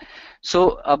 सो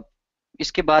अब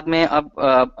इसके बाद में अब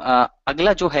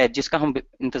अगला जो है जिसका हम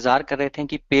इंतजार कर रहे थे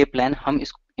कि पे प्लान, हम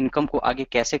इस इनकम को आगे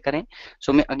कैसे करें।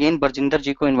 सो मैं अगेन बरजिंदर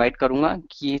जी को इनवाइट करूंगा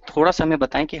कि थोड़ा सा हमें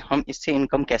बताएं कि हम इससे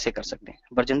इनकम कैसे कर सकते हैं।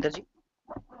 बरजिंदर जी।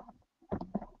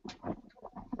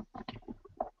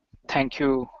 Thank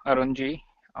you Arun ji.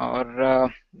 और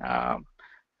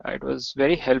it was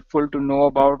very helpful to know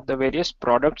about the various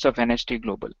products of NHT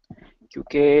Global,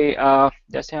 क्योंकि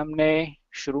जैसे हमने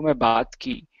शुरू में बात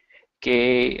की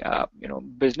कि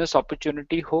बिजनेस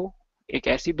अपॉर्चुनिटी हो, एक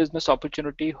ऐसी बिजनेस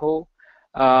अपॉर्चुनिटी हो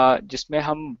जिसमें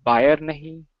हम बायर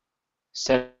नहीं,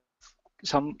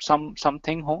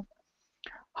 समथिंग हो,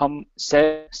 हम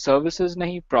सेल सर्विसेज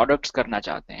नहीं प्रोडक्ट्स करना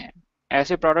चाहते हैं।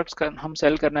 ऐसे प्रोडक्ट्स हम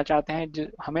सेल करना चाहते हैं जो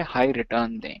हमें हाई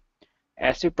रिटर्न दें,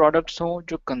 ऐसे प्रोडक्ट्स हों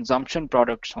जो कंजम्पशन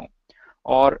प्रोडक्ट्स हों,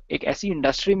 और एक ऐसी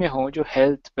इंडस्ट्री में हो जो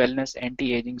health wellness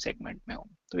anti ageing segment में हो।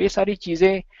 तो ये सारी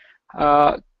चीज़ें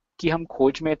की हम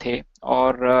खोज में थे,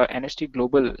 और एनएसटी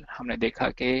ग्लोबल हमने देखा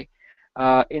कि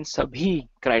इन सभी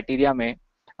क्राइटेरिया में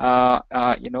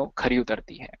खरी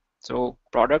उतरती है। सो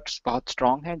प्रोडक्ट्स बहुत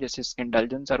स्ट्रॉन्ग हैं, जैसे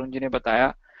इंडल्जेंस अरुण जी ने बताया,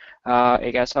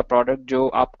 एक ऐसा प्रोडक्ट जो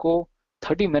आपको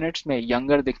 30 मिनट्स में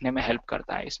यंगर दिखने में हेल्प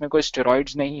करता है। इसमें कोई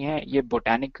स्टेरॉइड्स नहीं है, ये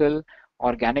बोटेनिकल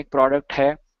ऑर्गेनिक प्रोडक्ट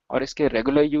है, और इसके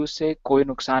रेगुलर यूज से कोई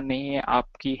नुकसान नहीं है,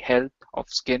 आपकी हेल्थ ऑफ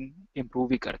स्किन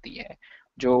इम्प्रूव ही करती है।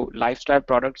 जो लाइफस्टाइल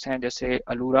प्रोडक्ट्स हैं जैसे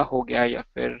अलूरा हो गया, या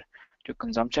फिर जो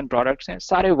कंजम्पशन प्रोडक्ट्स हैं,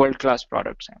 सारे वर्ल्ड क्लास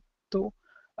प्रोडक्ट्स हैं। तो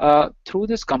थ्रू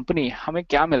दिस कंपनी हमें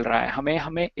क्या मिल रहा है, हमें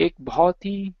हमें एक बहुत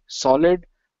ही सॉलिड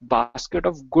बास्केट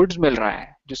ऑफ गुड्स मिल रहा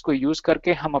है, जिसको यूज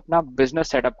करके हम अपना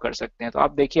बिजनेस सेटअप कर सकते हैं। तो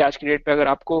आप देखिए आज की डेट पे अगर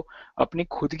आपको अपनी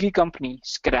खुद की कंपनी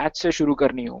स्क्रैच से शुरू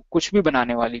करनी हो, कुछ भी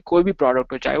बनाने वाली, कोई भी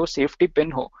प्रोडक्ट हो, चाहे वो सेफ्टी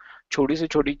पिन हो, छोटी से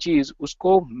छोटी चीज,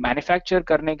 उसको मैन्युफैक्चर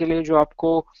करने के लिए जो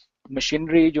आपको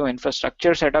मशीनरी, जो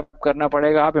इंफ्रास्ट्रक्चर सेटअप करना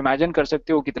पड़ेगा, आप इमेजिन कर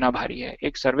सकते हो कितना भारी है।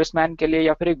 एक सर्विसमैन के लिए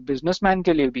या फिर एक बिजनेसमैन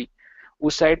के लिए भी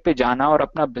उस साइड पे जाना और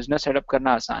अपना बिजनेस सेटअप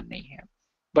करना आसान नहीं है।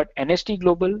 बट एनएसटी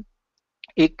ग्लोबल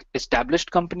एक एस्टैब्लिश्ड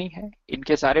कंपनी है,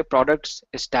 इनके सारे प्रोडक्ट्स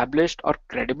एस्टैब्लिश्ड और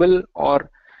क्रेडिबल और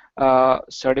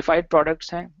सर्टिफाइड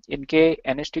प्रोडक्ट्स हैं। इनके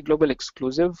एनएसटी ग्लोबल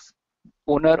एक्सक्लूसिव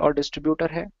ओनर और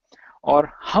डिस्ट्रीब्यूटर है, और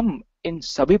हम इन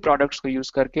सभी प्रोडक्ट्स को यूज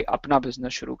करके अपना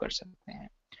बिजनेस शुरू कर सकते हैं।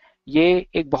 ये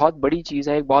एक बहुत बड़ी चीज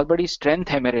है, एक बहुत बड़ी स्ट्रेंथ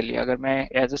है मेरे लिए, अगर मैं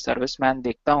एज ए सर्विसमैन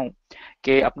देखता हूँ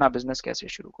कि अपना बिजनेस कैसे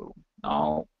शुरू करूँ।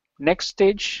 नाउ नेक्स्ट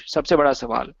स्टेज, सबसे बड़ा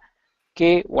सवाल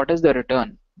कि व्हाट इज द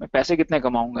रिटर्न, मैं पैसे कितने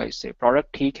कमाऊंगा इससे। प्रोडक्ट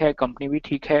ठीक है, कंपनी भी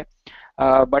ठीक है,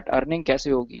 बट अर्निंग कैसे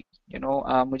होगी,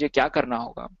 मुझे क्या करना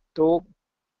होगा। तो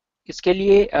इसके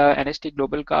लिए एनएसटी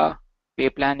ग्लोबल का पे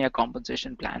प्लान या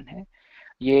कॉम्पनसेशन प्लान है।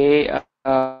 ये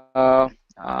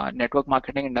नेटवर्क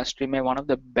मार्केटिंग इंडस्ट्री में one of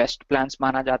the best plans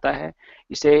माना जाता है।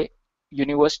 इसे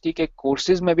यूनिवर्सिटी के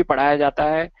कोर्सेज में भी पढ़ाया जाता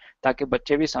है, ताकि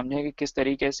बच्चे भी समझें कि किस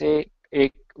तरीके से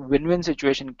एक विन विन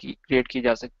सिचुएशन की क्रिएट की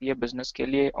जा सकती है बिजनेस के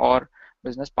लिए और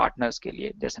बिजनेस पार्टनर्स के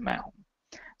लिए, जैसे मैं हूँ।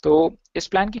 तो इस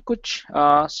प्लान की कुछ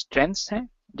स्ट्रेंथ्स हैं,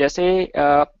 जैसे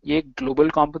ये ग्लोबल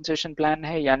कॉम्पनसेशन प्लान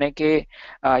है, यानी कि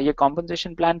ये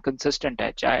कॉम्पनसेशन प्लान कंसिस्टेंट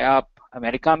है, चाहे आप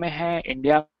अमेरिका में हैं,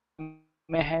 इंडिया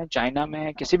में है, चाइना में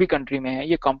है, किसी भी कंट्री में है,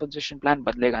 ये कॉम्पनसेशन प्लान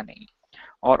बदलेगा नहीं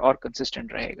और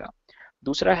कंसिस्टेंट रहेगा।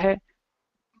 दूसरा है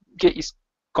कि इस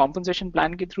कॉम्पनसेशन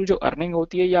प्लान के थ्रू जो अर्निंग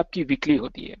होती है ये आपकी वीकली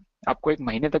होती है, आपको एक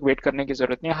महीने तक वेट करने की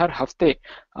जरूरत नहीं है, हर हफ्ते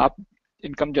आप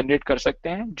इनकम जनरेट कर सकते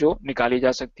हैं जो निकाली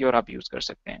जा सकती है और आप यूज कर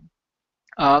सकते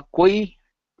हैं। कोई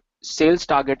सेल्स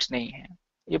टारगेट्स नहीं है,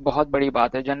 ये बहुत बड़ी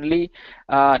बात है। जनरली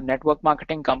नेटवर्क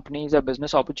मार्केटिंग कंपनीज या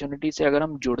बिजनेस अपॉर्चुनिटी से अगर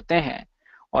हम जुड़ते हैं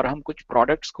और हम कुछ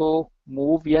प्रोडक्ट्स को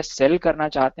मूव या सेल करना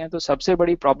चाहते हैं, तो सबसे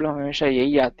बड़ी प्रॉब्लम हमेशा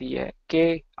यही आती है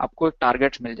कि आपको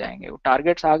टारगेट्स मिल जाएंगे, वो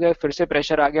टारगेट्स आ गए, फिर से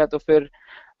प्रेशर आ गया, तो फिर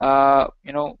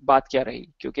बात क्या रही,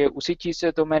 क्योंकि उसी चीज से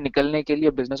तो मैं निकलने के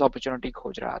लिए बिजनेस अपॉर्चुनिटी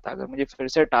खोज रहा था। अगर मुझे फिर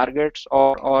से टारगेट्स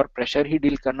और प्रेशर ही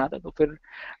डील करना था, तो फिर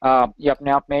ये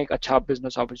अपने आप में एक अच्छा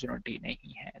बिजनेस अपॉर्चुनिटी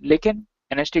नहीं है। लेकिन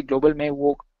एनएसटी ग्लोबल में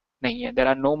वो नहीं है, there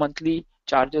are know monthly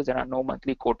charges, there are know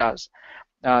monthly Kota's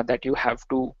that you have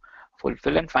to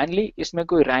fulfil. And finally इसमें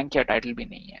कोई रैंक या टाइटल भी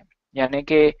नहीं है, यानी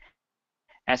कि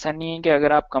ऐसा नहीं है कि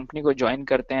अगर आप कंपनी को ज्वाइन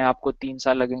करते हैं आपको 3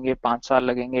 साल लगेंगे, 5 साल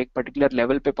लगेंगे एक पर्टिकुलर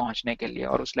लेवल पे पहुंचने के लिए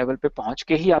और उस लेवल पे पहुंच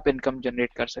के ही आप इनकम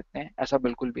जनरेट कर सकते हैं, ऐसा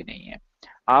बिल्कुल भी नहीं है।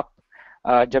 आप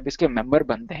जब इसके मेंबर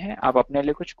बनते हैं आप अपने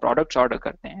लिए कुछ प्रोडक्ट्स ऑर्डर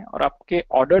करते हैं और आपके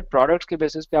ऑर्डर्ड प्रोडक्ट्स के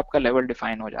बेसिस पे आपका लेवल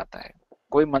डिफाइन हो जाता है।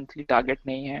 कोई मंथली टारगेट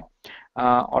नहीं है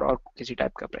और किसी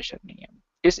टाइप का प्रेशर नहीं है।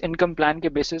 इस इनकम प्लान के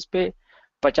बेसिस पे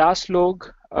 50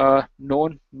 लोग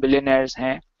नॉन बिलियनर्स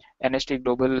हैं एनएसटी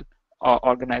ग्लोबल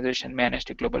ऑर्गेनाइजेशन में,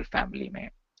 एनएसटी ग्लोबल फैमिली में।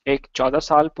 एक 14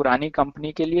 साल पुरानी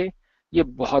कंपनी के लिए ये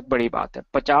बहुत बड़ी बात है।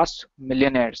 50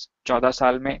 मिलियनर्स 14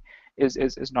 साल में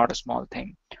is not a small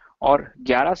thing. और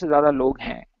 11 से ज्यादा लोग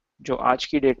हैं जो आज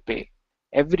की डेट पे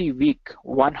एवरी वीक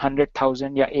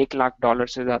 100,000 या $1 लाख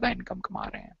से ज्यादा इनकम कमा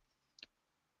रहे हैं।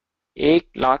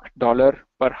 $1 लाख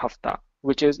पर हफ्ता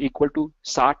which is equal to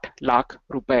 60 lakh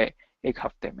रुपए एक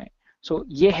हफ्ते में। सो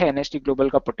ये है एनएसटी ग्लोबल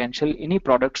का पोटेंशियल इन्हीं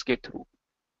प्रोडक्ट्स के थ्रू।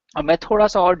 अब मैं थोड़ा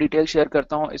सा और डिटेल शेयर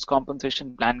करता हूँ इस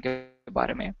कॉम्पनसेशन प्लान के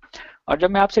बारे में। और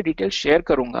जब मैं आपसे डिटेल शेयर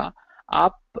करूंगा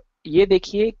आप ये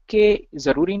देखिए कि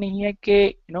जरूरी नहीं है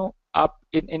कि आप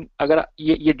इन अगर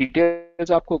ये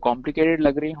डिटेल्स आपको कॉम्प्लिकेटेड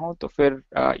लग रही हो तो फिर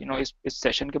इस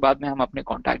सेशन के बाद में हम अपने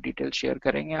कॉन्टैक्ट डिटेल्स शेयर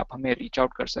करेंगे, आप हमें रीच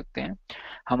आउट कर सकते हैं,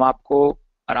 हम आपको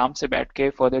आराम से बैठ के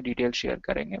फर्दर डिटेल शेयर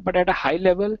करेंगे। But at a high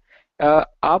level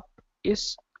आप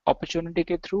इस अपॉर्चुनिटी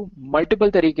के थ्रू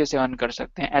मल्टीपल तरीके से अर्न कर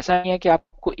सकते हैं। ऐसा नहीं है कि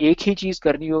आपको एक ही चीज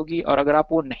करनी होगी और अगर आप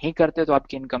वो नहीं करते तो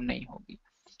आपकी इनकम नहीं होगी।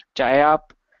 चाहे आप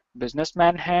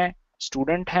बिजनेसमैन हैं,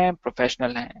 स्टूडेंट हैं,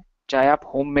 प्रोफेशनल हैं, चाहे आप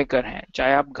होम मेकर हैं,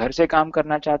 चाहे आप घर से काम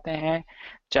करना चाहते हैं,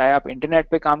 चाहे आप इंटरनेट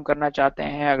पे काम करना चाहते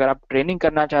हैं, अगर आप ट्रेनिंग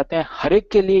करना चाहते हैं, हर एक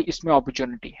के लिए इसमें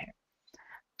अपॉर्चुनिटी है।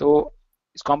 तो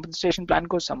इस कॉम्पनसेशन प्लान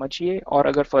को समझिए और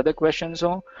अगर फर्दर क्वेश्चंस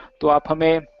हो तो आप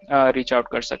हमें रीच आउट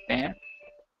कर सकते हैं।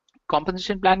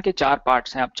 कॉम्पनसेशन प्लान के 4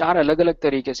 पार्ट्स हैं, आप 4 अलग अलग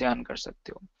तरीके से अर्न कर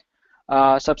सकते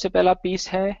हो। सबसे पहला पीस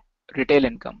है रिटेल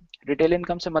इनकम। रिटेल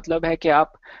इनकम से मतलब है कि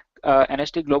आप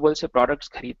एनएसटी ग्लोबल से प्रोडक्ट्स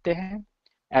खरीदते हैं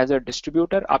एज अ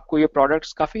डिस्ट्रीब्यूटर, आपको ये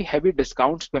प्रोडक्ट्स काफ़ी हैवी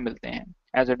डिस्काउंट्स पे मिलते हैं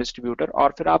एज अ डिस्ट्रीब्यूटर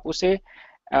और फिर आप उसे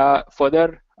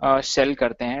फर्दर सेल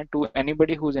करते हैं to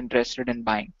anybody who is interested in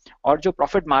buying. और जो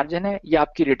प्रॉफिट मार्जिन है ये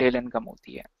आपकी रिटेल इनकम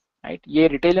होती है, राइट। ये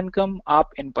रिटेल इनकम आप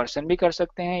इन पर्सन भी कर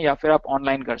सकते हैं या फिर आप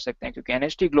ऑनलाइन कर सकते हैं, क्योंकि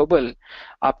एनएसटी ग्लोबल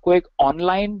आपको एक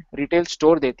ऑनलाइन रिटेल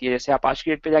स्टोर देती है। जैसे आप आज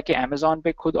की डेट पे जाके अमेजोन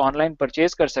पे खुद ऑनलाइन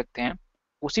परचेज कर सकते हैं,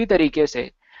 उसी तरीके से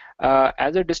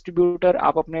एज अ डिस्ट्रीब्यूटर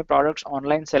आप अपने प्रोडक्ट्स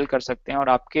ऑनलाइन सेल कर सकते हैं और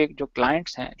आपके जो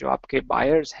क्लाइंट्स हैं, जो आपके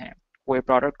बायर्स हैं, वो ये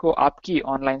प्रोडक्ट को आपकी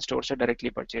ऑनलाइन स्टोर से डायरेक्टली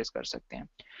परचेज कर सकते हैं।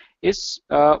 इस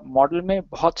मॉडल में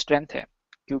बहुत स्ट्रेंथ है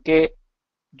क्योंकि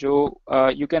जो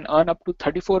you can earn up to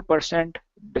 34%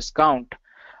 discount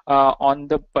on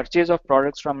the purchase of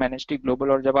products from NST global,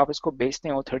 और जब आप इसको बेचते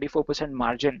हैं वो 34%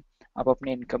 मार्जिन आप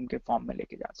अपनी इनकम के फॉर्म में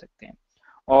लेके जा सकते हैं।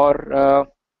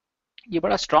 और ये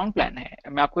बड़ा स्ट्रॉन्ग प्लान है।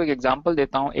 मैं आपको एक एग्जांपल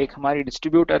देता हूँ। एक हमारी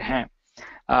डिस्ट्रीब्यूटर हैं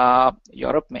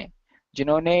यूरोप में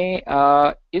जिन्होंने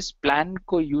इस प्लान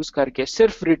को यूज करके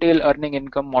सिर्फ रिटेल अर्निंग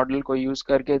इनकम मॉडल को यूज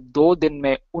करके 2 दिन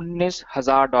में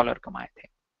 $19,000 कमाए थे।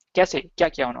 कैसे, क्या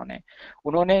किया उन्होंने?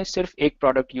 उन्होंने सिर्फ एक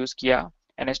प्रोडक्ट यूज किया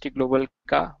एनएसटी ग्लोबल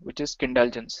का, which is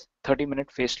स्किनडल्जेंस 30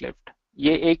 minute face lift.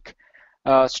 ये एक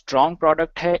स्ट्रॉन्ग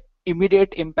प्रोडक्ट है,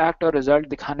 इमीडिएट इम्पैक्ट और रिजल्ट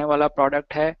दिखाने वाला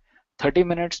प्रोडक्ट है। 30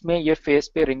 मिनट्स में ये फेस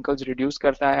पे रिंकल्स रिड्यूस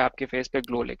करता है, आपके फेस पे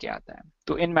ग्लो लेके आता है।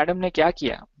 तो इन मैडम ने क्या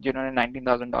किया जिन्होंने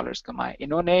 $19,000 कमाए?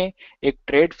 इन्होंने एक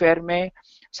ट्रेड फेयर में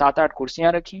 7-8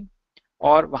 कुर्सियां रखी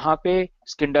और वहां पे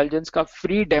स्किनडल्जेंस का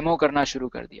फ्री डेमो करना शुरू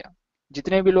कर दिया।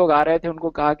 जितने भी लोग आ रहे थे उनको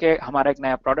कहा कि हमारा एक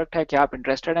नया प्रोडक्ट है, क्या आप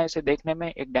इंटरेस्टेड हैं इसे देखने में,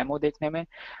 एक डेमो देखने में?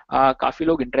 काफी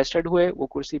लोग इंटरेस्टेड हुए, वो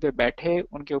कुर्सी पे बैठे,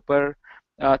 उनके ऊपर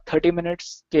 30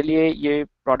 मिनट्स के लिए ये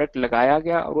प्रोडक्ट लगाया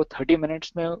गया और वो 30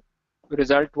 मिनट्स में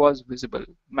रिजल्ट वाज विजिबल।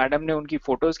 मैडम ने उनकी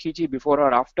फोटोज खींची बिफोर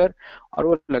और आफ्टर और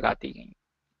वो लगाती गई।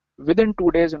 विद इन 2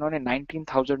 डेज उन्होंने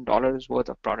 $19,000 वर्थ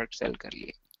ऑफ प्रोडक्ट सेल कर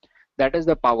लिए। That is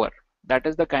the power, that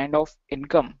is the kind of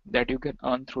income that you can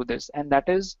earn through this, and that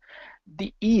is the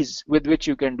ease with which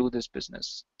you can do this business.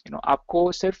 आपको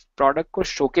सिर्फ product को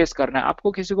showcase करना है,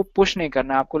 आपको किसी को पुश नहीं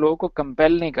करना है, आपको लोगों को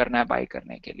कंपेल नहीं करना है बाय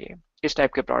करने के लिए। इस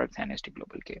टाइप के प्रोडक्ट्स हैं एनएसटी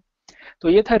ग्लोबल के। तो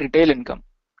ये था रिटेल इनकम।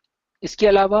 इसके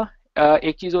अलावा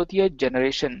एक चीज होती है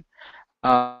generation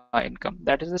income.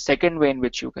 That is the second way in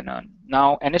which you can earn. Now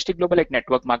NST Global एक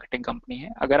नेटवर्क मार्केटिंग कंपनी है।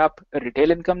 अगर आप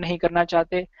रिटेल इनकम नहीं करना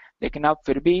चाहते लेकिन आप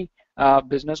फिर भी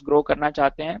बिजनेस ग्रो करना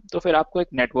चाहते हैं तो फिर आपको एक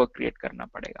नेटवर्क क्रिएट करना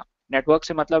पड़ेगा। नेटवर्क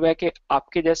से मतलब है कि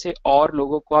आपके जैसे और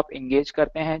लोगों को आप एंगेज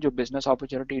करते हैं जो बिजनेस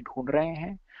अपॉर्चुनिटी ढूंढ रहे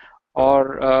हैं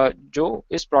और जो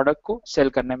इस प्रोडक्ट को सेल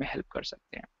करने में हेल्प कर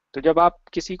सकते हैं। तो जब आप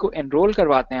किसी को एनरोल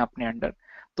करवाते हैं अपने अंडर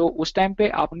तो उस टाइम पे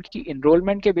आप उनकी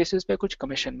इनरोलमेंट के बेसिस पे कुछ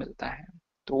कमीशन मिलता है।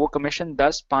 तो वो कमीशन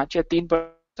 10, 5 या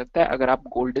 3% सकता है अगर आप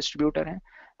गोल्ड डिस्ट्रीब्यूटर हैं।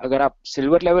 अगर आप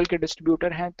सिल्वर लेवल के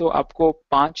डिस्ट्रीब्यूटर हैं तो आपको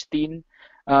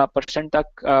 5-3% तक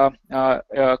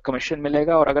कमीशन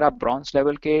मिलेगा, और अगर आप ब्रॉन्ज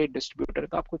लेवल के डिस्ट्रीब्यूटर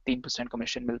तो आपको 3%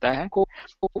 कमीशन मिलता है को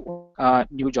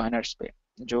न्यू जॉइनर्स पे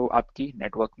जो आपकी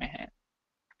नेटवर्क में है।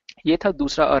 ये था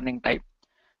दूसरा अर्निंग टाइप।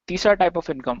 तीसरा टाइप ऑफ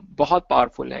इनकम बहुत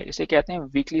पावरफुल है, इसे कहते हैं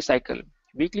weekly cycle.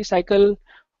 Weekly cycle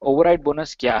override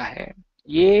bonus क्या है?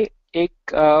 ये एक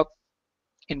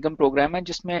इनकम प्रोग्राम है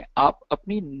जिसमें आप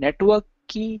अपनी नेटवर्क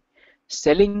की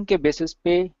सेलिंग के बेसिस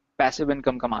पे पैसिव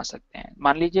इनकम कमा सकते हैं।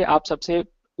 मान लीजिए आप सबसे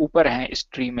ऊपर हैं इस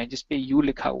ट्री में जिसपे यू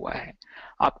लिखा हुआ है,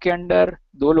 आपके अंडर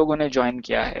दो लोगों ने ज्वाइन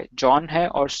किया है, जॉन है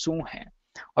और सू है,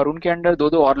 और उनके अंडर दो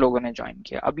दो और लोगों ने ज्वाइन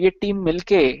किया। अब ये टीम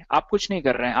मिलके, आप कुछ नहीं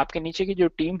कर रहे हैं, आपके नीचे की जो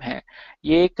टीम है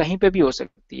ये कहीं पे भी हो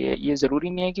सकती है, ये जरूरी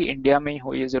नहीं है कि इंडिया में ही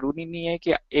हो, ये जरूरी नहीं है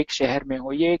कि एक शहर में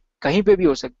हो, ये कहीं पे भी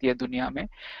हो सकती है दुनिया में।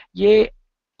 ये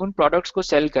उन प्रोडक्ट्स को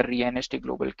सेल कर रही है एनएसटी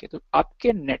ग्लोबल के। तो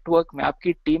आपके नेटवर्क में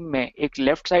आपकी टीम में एक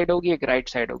लेफ्ट साइड होगी, एक राइट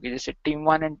साइड होगी, जैसे टीम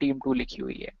 1 एंड टीम 2 लिखी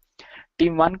हुई है।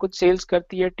 टीम 1 कुछ सेल्स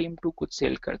करती है, टीम 2 कुछ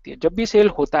सेल करती है। जब भी सेल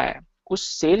होता है उस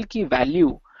सेल की वैल्यू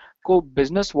को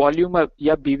बिजनेस वॉल्यूम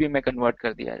या बीवी में कन्वर्ट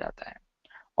कर दिया जाता है।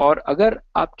 और अगर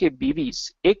आपके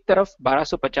बीवीज, एक तरफ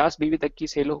 1250 बीवी तक की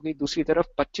सेल हो गई, दूसरी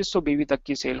तरफ 2500 बीवी तक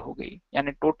की सेल हो गई,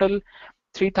 यानी टोटल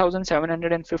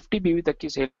 3750 बीवी तक की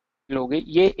सेल हो गई,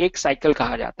 ये एक साइकिल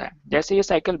कहा जाता है। जैसे ये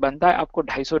साइकिल बनता है आपको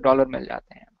 $250 मिल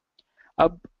जाते हैं।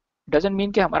 अब डजंट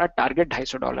मीन कि हमारा टारगेट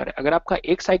 $250 है, अगर आपका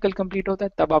एक साइकिल कंप्लीट होता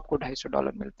है तब आपको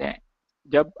 $250 मिलते हैं।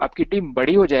 जब आपकी टीम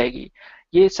बड़ी हो जाएगी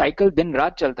ये साइकिल दिन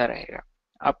रात चलता रहेगा,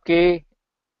 आपके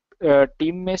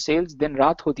टीम में सेल्स दिन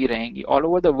रात होती रहेंगी, ऑल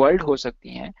ओवर द वर्ल्ड हो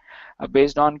सकती हैं,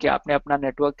 बेस्ड ऑन कि आपने अपना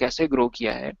नेटवर्क कैसे ग्रो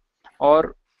किया है।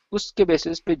 और उसके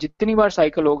बेसिस पे जितनी बार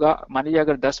साइकिल होगा, मान लीजिए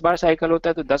अगर 10 बार साइकिल होता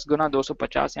है तो 10 गुना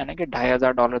 250 यानी कि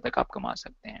 $2500 तक आप कमा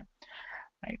सकते हैं,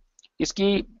 राइट।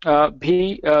 इसकी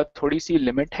भी थोड़ी सी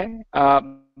लिमिट है,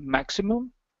 मैक्सिमम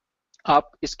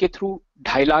आप इसके थ्रू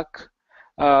 2.5 लाख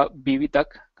बीवी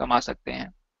तक कमा सकते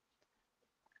हैं।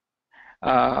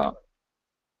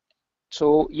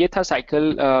 सो ये था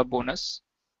cycle bonus.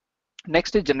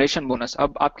 Next is generation bonus.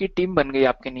 अब आपकी टीम बन गई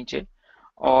आपके नीचे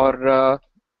और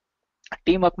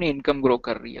टीम अपनी इनकम ग्रो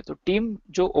कर रही है, तो टीम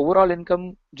जो ओवरऑल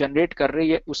इनकम जनरेट कर रही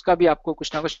है उसका भी आपको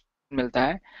कुछ ना कुछ मिलता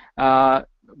है।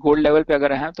 गोल्ड लेवल पे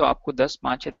अगर है तो आपको 10,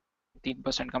 5 या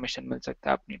 3% कमीशन मिल सकता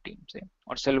है अपनी टीम से,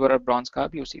 और सिल्वर और ब्रॉन्ज का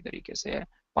भी उसी तरीके से है,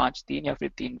 5, 3 या फिर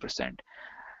 3%।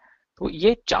 तो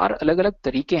ये 4 अलग अलग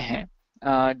तरीके हैं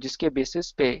जिसके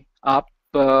बेसिस पे आप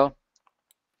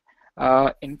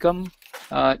इनकम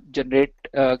जनरेट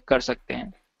कर सकते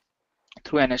हैं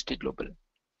थ्रू एनएसटी ग्लोबल।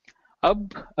 अब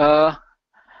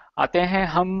आते हैं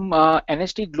हम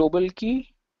एनएसटी ग्लोबल की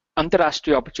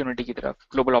अंतर्राष्ट्रीय अपॉर्चुनिटी की तरफ,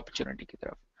 ग्लोबल अपॉर्चुनिटी की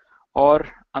तरफ। और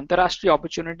अंतर्राष्ट्रीय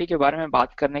अपॉर्चुनिटी के बारे में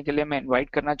बात करने के लिए मैं इनवाइट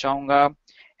करना चाहूंगा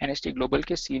एनएसटी ग्लोबल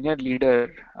के सीनियर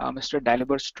लीडर मिस्टर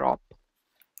डालिबर स्ट्रॉप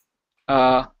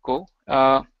को।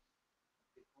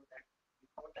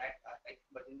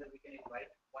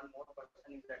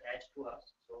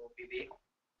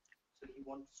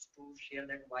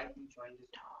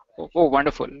 ओह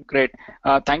wonderful, great,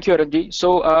 thank you Arun ji. सो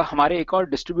हमारे एक और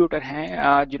डिस्ट्रीब्यूटर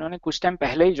हैं जिन्होंने कुछ टाइम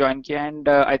पहले ही ज्वाइन किया, एंड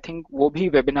आई थिंक वो भी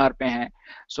वेबिनार पे हैं।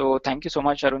 So thank you so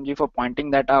much Arun ji for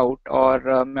pointing that out.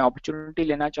 और मैं अपॉर्चुनिटी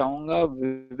लेना चाहूँगा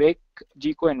विवेक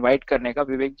जी को इनवाइट करने का।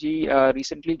 विवेक जी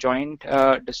रिसेंटली ज्वाइंट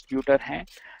डिस्ट्रीब्यूटर हैं,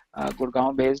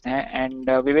 गुड़गांव बेस्ड हैं। एंड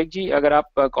विवेक जी अगर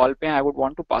आप कॉल पे हैं, I would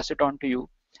want to pass it on to you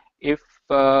if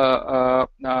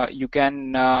you can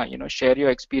share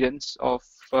your experience of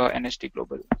NST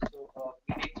Global.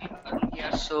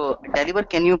 So Deliver,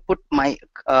 can you put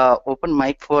open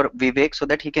mic for Vivek so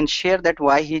that he can share that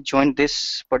why he joined this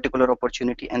particular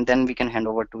opportunity, and then we can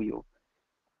hand over to you.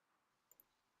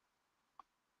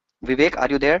 Vivek, are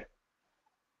you there?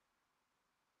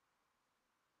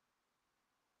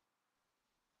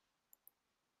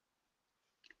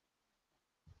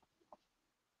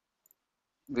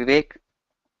 Vivek,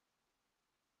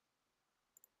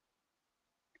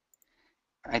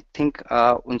 I think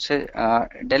unse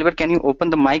Deliver, can you open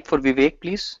the mic for Vivek,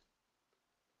 please?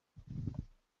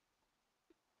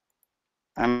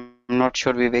 I'm not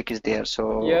sure Vivek is there, so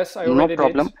Yes, I no already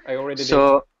problem. did. I already So,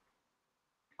 did.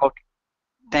 okay.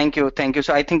 Thank you, thank you.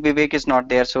 So I think Vivek is not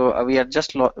there, so we are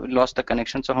just lost the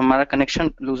connection. So हमारा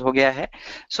connection lose हो गया है.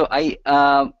 So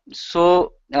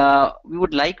we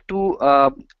would like to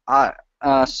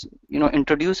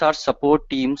introduce our support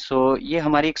team. सो ये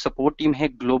हमारी एक support team है,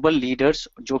 global leaders,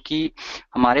 जो कि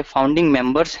हमारे फाउंडिंग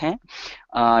मेंबर्स हैं।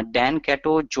 डैन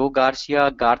कैटो, जो गार्सिया,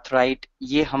 गार्थ राइट,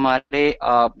 ये हमारे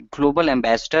ग्लोबल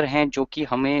एम्बेसडर हैं जो कि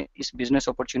हमें इस बिजनेस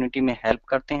अपॉर्चुनिटी में हेल्प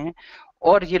करते हैं।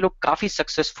 और ये लोग काफी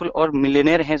सक्सेसफुल और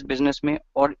मिलियनेयर हैं इस बिजनेस में,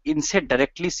 और इनसे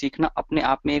डायरेक्टली सीखना अपने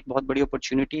आप में एक बहुत बड़ी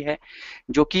अपॉर्चुनिटी है,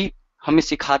 जो कि हमें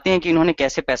सिखाते हैं कि इन्होंने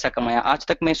कैसे पैसा कमाया। आज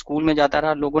तक मैं स्कूल में जाता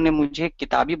रहा, लोगों ने मुझे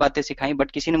किताबी बातें सिखाई,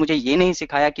 बट किसी ने मुझे ये नहीं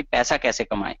सिखाया कि पैसा कैसे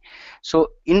कमाएं।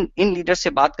 सो इन इन लीडर से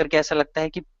बात करके ऐसा लगता है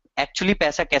कि एक्चुअली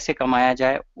पैसा कैसे कमाया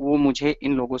जाए, वो मुझे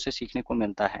इन लोगों से सीखने को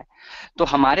मिलता है। तो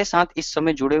हमारे साथ इस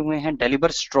समय जुड़े हुए हैं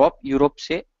डेलिबर स्ट्रॉप यूरोप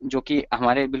से, जो कि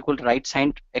हमारे बिल्कुल राइट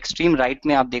साइड, एक्सट्रीम राइट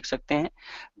में आप देख सकते हैं।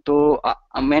 तो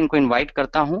मैं इनको इनवाइट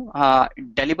करता हूँ।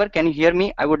 Deliver, can you hear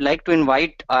me? I would like to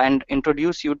invite and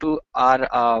introduce you to are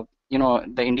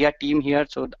the India team here,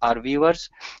 so our viewers.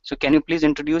 So can you please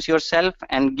introduce yourself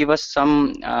and give us some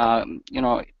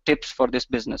tips for this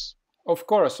business? Of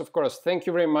course, of course. Thank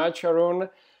you very much, Arun.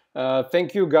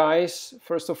 Thank you, guys.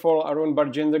 First of all, Arun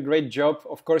Barjinder, great job.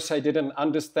 Of course, I didn't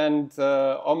understand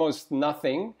almost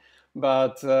nothing,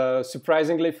 but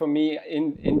surprisingly for me,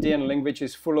 Indian language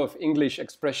is full of English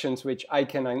expressions which I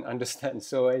can understand.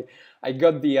 So I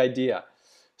got the idea.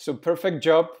 So perfect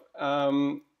job.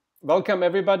 Welcome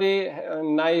everybody.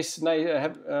 Nice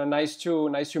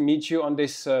to meet you on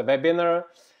this webinar.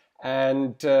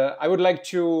 And I would like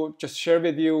to just share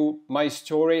with you my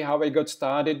story, how I got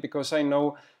started, because I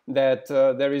know that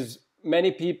there is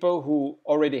many people who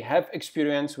already have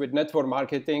experience with network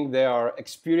marketing. They are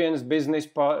experienced business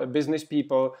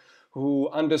people who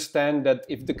understand that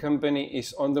if the company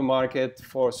is on the market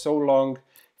for so long,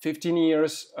 15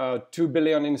 years, 2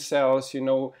 billion in sales,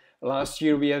 last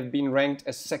year we have been ranked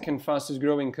as second fastest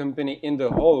growing company in the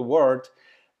whole world.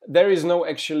 There is no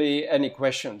actually any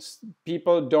questions.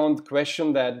 People don't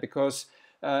question that because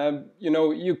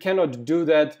you cannot do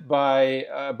that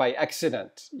by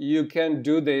accident. You can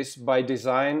do this by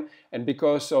design and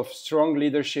because of strong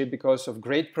leadership, because of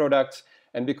great products,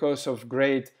 and because of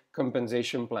great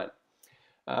compensation plan.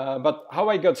 But how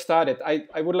I got started,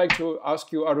 I would like to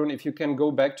ask you, Arun, if you can go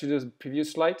back to the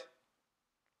previous slide.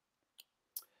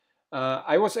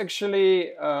 I was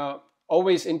actually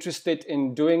always interested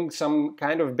in doing some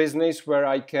kind of business where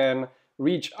I can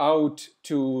reach out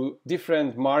to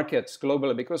different markets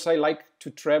globally, because I like to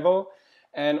travel,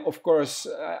 and of course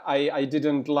I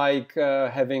didn't like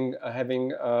having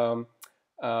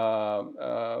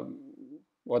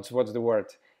what's the word,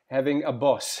 having a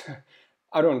boss.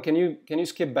 Arun, can you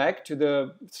skip back to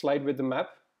the slide with the map,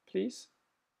 please?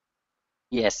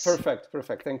 Yes. Perfect,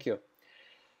 thank you.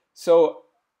 So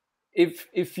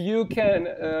if you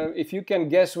can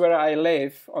guess where I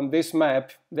live on this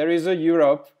map, there is a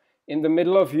Europe. In the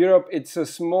middle of Europe, it's a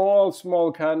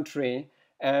small country,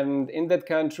 and in that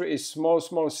country is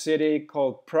small city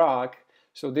called Prague.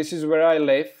 So this is where I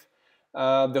live.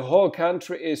 The whole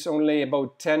country is only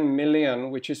about 10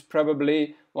 million, which is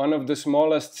probably one of the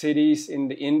smallest cities in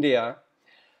India.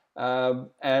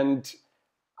 And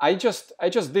I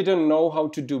just didn't know how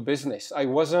to do business. I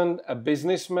wasn't a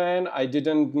businessman. I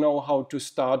didn't know how to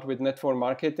start with network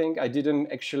marketing. I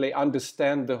didn't actually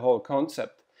understand the whole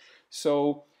concept.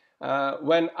 So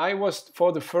when I was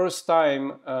for the first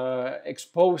time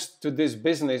exposed to this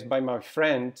business by my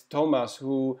friend Thomas,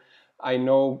 who I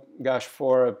know, gosh,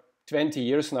 for 20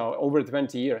 years now, over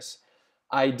 20 years,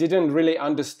 I didn't really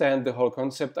understand the whole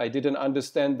concept. I didn't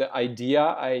understand the idea.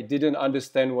 I didn't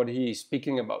understand what he is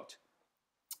speaking about.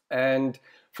 And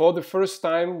for the first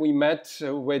time, we met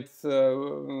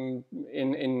in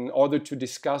order to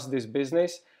discuss this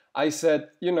business. I said,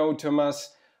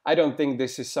 Thomas, I don't think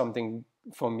this is something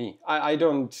for me. I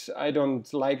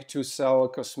don't like to sell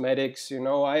cosmetics.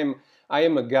 I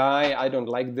am a guy. I don't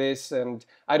like this, and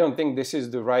I don't think this is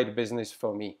the right business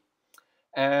for me.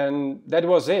 And that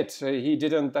was it. He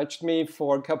didn't touch me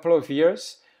for a couple of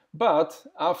years, but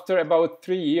after about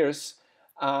 3 years,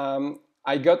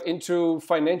 I got into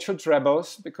financial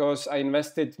troubles because I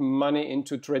invested money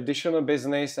into traditional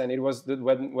business, and it was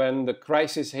when the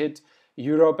crisis hit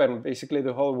Europe and basically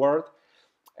the whole world.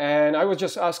 And I was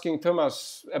just asking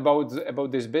Thomas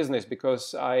about this business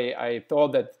because I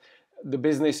thought that the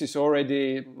business is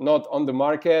already not on the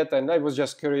market, and I was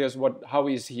just curious how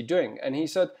is he doing. And he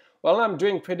said, well, I'm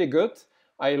doing pretty good.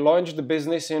 I launched the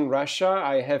business in Russia.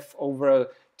 I have over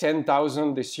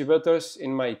 10,000 distributors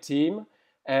in my team,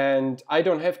 and I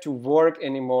don't have to work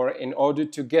anymore in order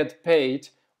to get paid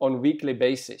on weekly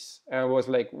basis. And I was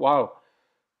like, wow,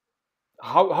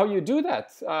 how you do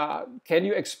that? Can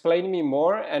you explain me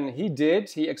more? And he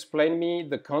did. He explained me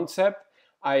the concept.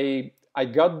 I I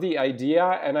got the idea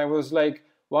and I was like,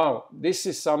 wow, this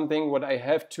is something what I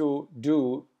have to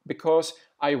do because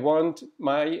I want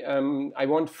I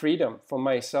want freedom for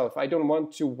myself. I don't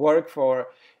want to work for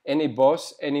any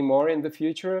boss anymore in the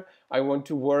future. I want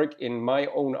to work in my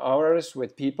own hours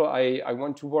with people I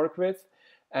want to work with.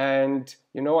 And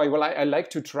I like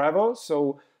to travel,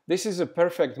 so this is a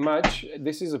perfect match.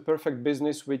 This is a perfect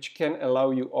business which can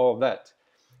allow you all that.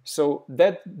 So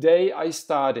that day I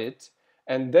started,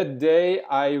 and that day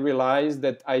I realized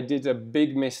that I did a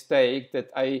big mistake, that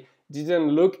I didn't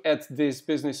look at this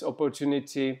business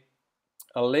opportunity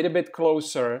a little bit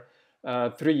closer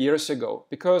 3 years ago,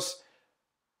 because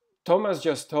Thomas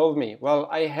just told me, well,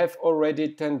 I have already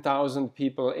 10,000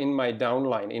 people in my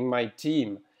downline, in my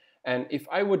team. And if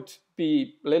I would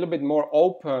be a little bit more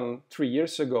open 3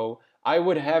 years ago, I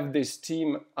would have this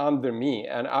team under me.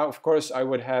 And of course, I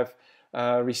would have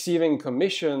receiving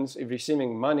commissions,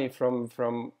 receiving money from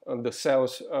the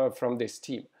sales from this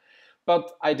team.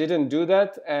 But I didn't do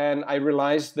that, and I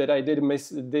realized that I did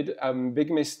a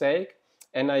big mistake,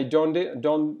 and I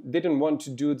didn't want to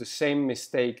do the same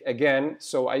mistake again.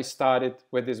 So I started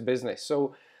with this business.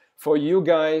 So for you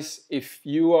guys, if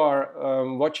you are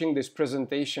watching this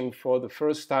presentation for the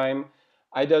first time,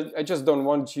 I just don't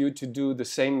want you to do the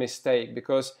same mistake,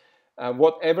 because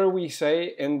whatever we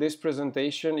say in this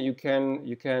presentation, you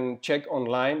can check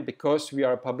online, because we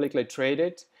are publicly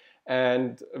traded.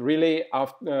 And really,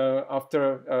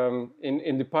 after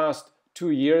in the past 2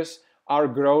 years, our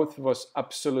growth was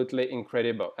absolutely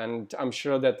incredible. And I'm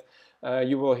sure that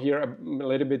you will hear a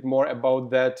little bit more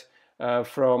about that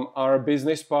from our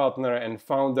business partner and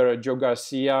founder, Joe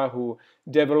Garcia, who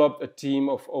developed a team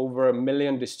of over 1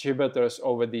 million distributors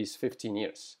over these 15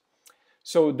 years.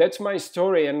 So that's my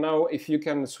story. And now if you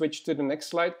can switch to the next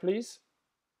slide, please.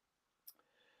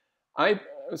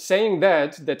 Saying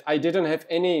that I didn't have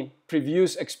any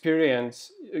previous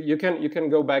experience. You can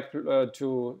go back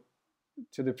to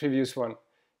the previous one.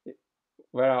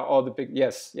 Where are all the big?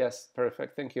 Yes,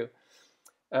 perfect. Thank you.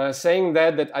 Saying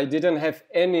that I didn't have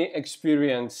any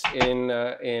experience in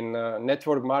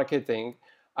network marketing,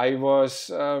 I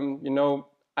was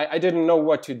I didn't know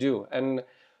what to do, and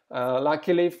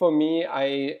luckily for me,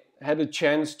 I had a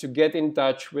chance to get in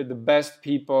touch with the best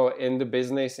people in the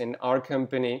business in our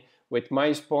company, with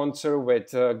my sponsor,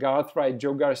 with Garth Wright,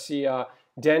 Joe Garcia,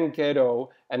 Dan Kedo,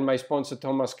 and my sponsor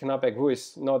Thomas Knappek, who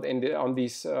is not on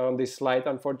this slide,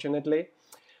 unfortunately.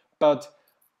 But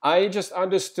I just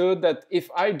understood that if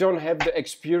I don't have the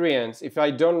experience, if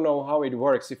I don't know how it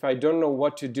works, if I don't know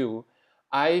what to do,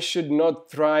 I should not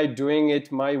try doing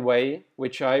it my way,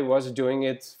 which I was doing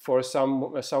it for some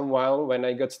while when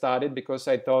I got started, because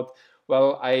I thought,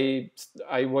 well, I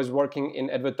was working in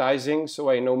advertising, so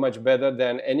I know much better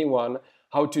than anyone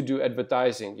how to do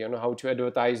advertising, how to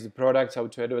advertise the products, how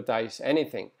to advertise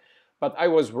anything. But I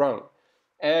was wrong.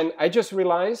 And I just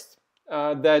realized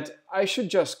that I should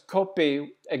just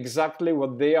copy exactly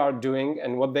what they are doing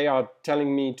and what they are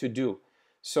telling me to do.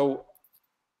 So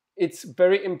it's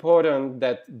very important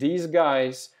that these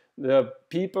guys, the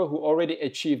people who already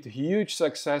achieved huge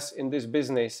success in this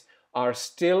business, are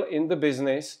still in the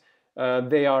business.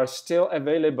 They are still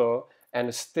available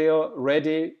and still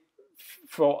ready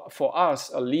for us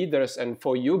leaders, and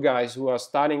for you guys who are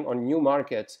starting on new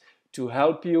markets, to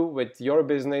help you with your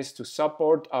business, to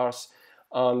support us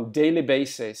on daily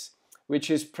basis,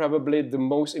 which is probably the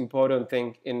most important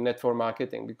thing in network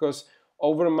marketing. Because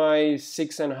over my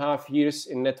 6.5 years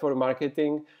in network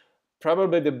marketing,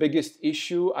 probably the biggest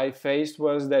issue I faced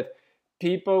was that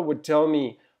people would tell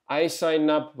me, I signed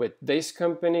up with this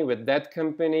company, with that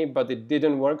company, but it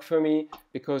didn't work for me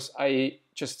because I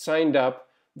just signed up,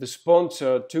 the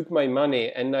sponsor took my money,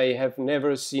 and I have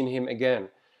never seen him again.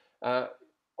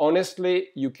 Honestly,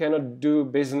 you cannot do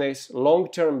business,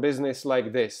 long-term business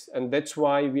like this. And that's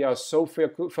why we are so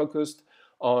focused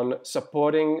on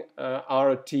supporting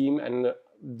our team and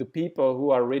the people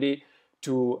who are ready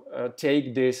to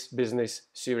take this business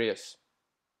serious.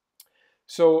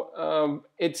 So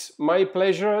it's my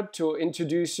pleasure to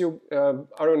introduce you.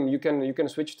 Aaron, you can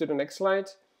switch to the next slide.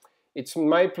 It's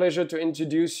my pleasure to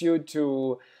introduce you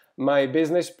to my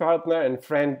business partner and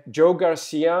friend, Joe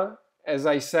Garcia. As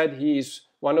I said, he is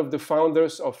one of the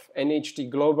founders of NHT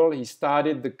Global. He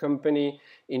started the company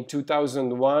in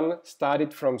 2001,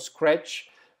 started from scratch,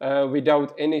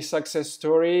 without any success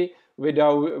story, with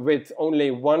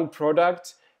only one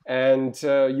product. And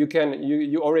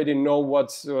you already know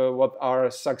what our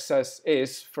success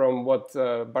is from what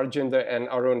Barjinder and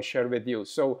Aaron shared with you.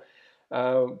 So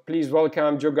please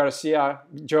welcome Joe Garcia.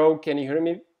 Joe, can you hear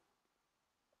me?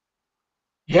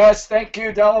 Yes, thank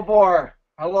you, Dalibor.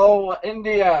 Hello,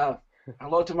 India.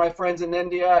 Hello to my friends in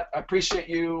India. I appreciate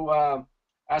you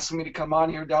asking me to come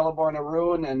on here, Dalibor and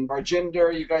Arun and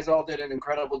Barjinder. You guys all did an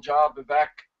incredible job. Vivek,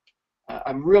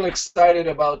 I'm really excited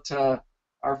about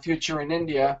our future in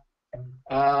India.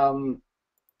 Um,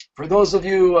 for those of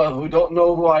you who don't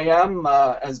know who I am,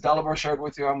 as Dalibor shared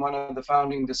with you, I'm one of the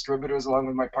founding distributors along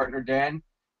with my partner Dan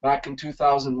back in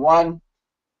 2001.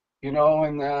 You know,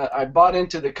 and I bought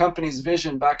into the company's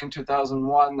vision back in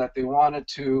 2001 that they wanted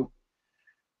to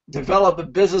develop a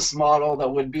business model that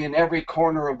would be in every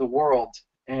corner of the world.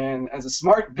 And as a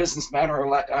smart businessman,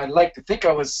 or I like to think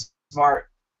I was smart,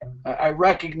 I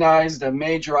recognized a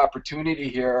major opportunity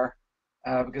here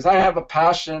because I have a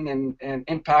passion in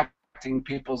impacting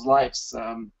people's lives.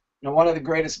 You know, one of the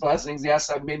greatest blessings, yes,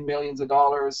 I've made millions of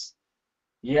dollars.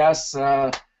 Yes,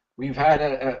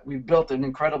 we've built an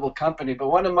incredible company, but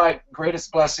one of my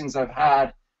greatest blessings I've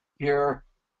had here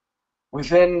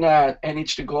within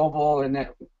NH2 Global and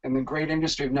the great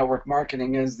industry of network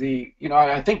marketing is you know,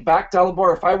 I think back to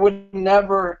Alibor, if I would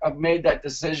never have made that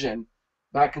decision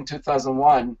back in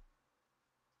 2001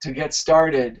 to get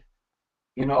started,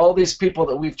 you know, all these people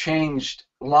that we've changed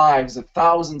lives of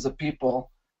thousands of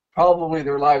people, probably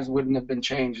their lives wouldn't have been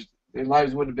changed. Their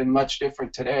lives would have been much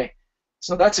different today.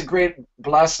 So that's a great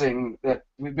blessing that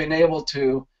we've been able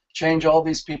to change all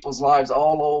these people's lives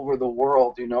all over the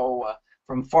world, you know,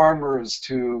 from farmers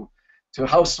to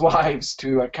housewives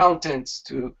to accountants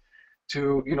to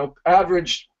you know,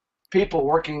 average people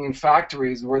working in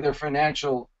factories where their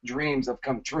financial dreams have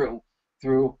come true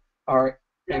through our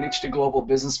NH2 Global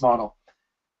business model.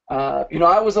 You know,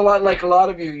 I was a lot like a lot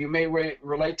of you. You may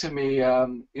relate to me.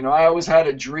 You know, I always had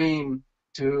a dream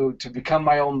to become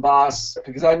my own boss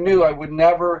because I knew I would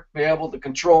never be able to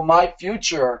control my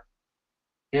future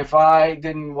if I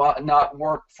didn't not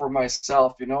work for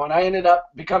myself. You know, and I ended up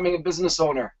becoming a business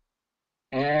owner,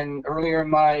 and earlier in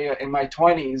my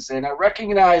 20s, and I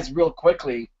recognized real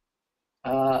quickly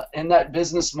in that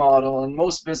business model and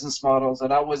most business models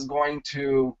that I was going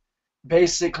to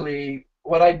basically,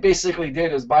 what I basically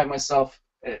did is buy myself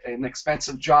an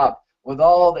expensive job with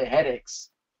all the headaches.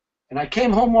 And I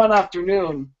came home one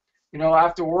afternoon, you know,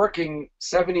 after working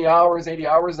 70 hours, 80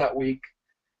 hours that week,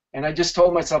 and I just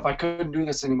told myself I couldn't do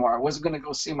this anymore. I wasn't going to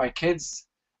go see my kids.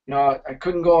 You know, I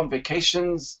couldn't go on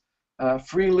vacations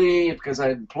freely because I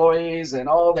had employees and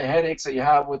all the headaches that you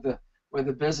have with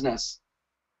the business.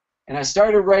 And I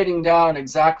started writing down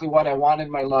exactly what I wanted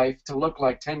my life to look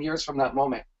like 10 years from that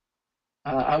moment.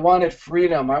 I wanted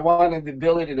freedom. I wanted the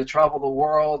ability to travel the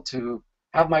world, to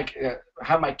have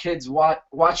my kids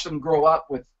watch them grow up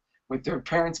with their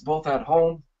parents both at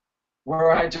home,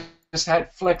 where I just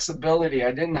had flexibility.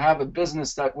 I didn't have a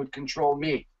business that would control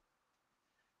me.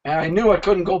 And I knew I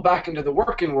couldn't go back into the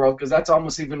working world because that's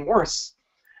almost even worse,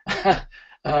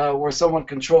 where someone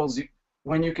controls you,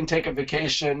 when you can take a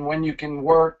vacation, when you can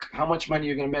work, how much money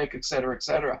you're going to make, et cetera, et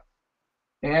cetera.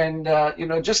 And, you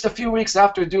know, just a few weeks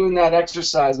after doing that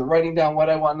exercise of writing down what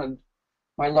I wanted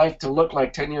my life to look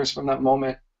like 10 years from that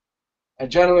moment, a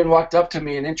gentleman walked up to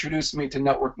me and introduced me to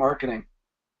network marketing.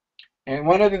 And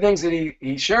one of the things that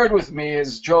he shared with me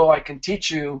is, Joe, I can teach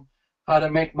you how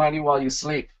to make money while you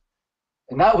sleep.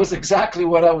 And that was exactly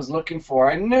what I was looking for.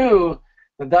 I knew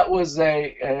that that was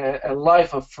a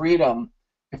life of freedom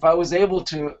if I was able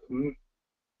to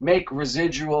make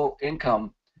residual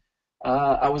income.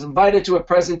 I was invited to a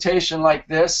presentation like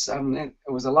this. It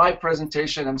was a live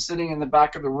presentation. I'm sitting in the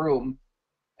back of the room.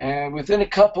 And within a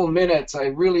couple minutes, I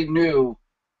really knew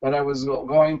that I was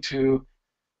going to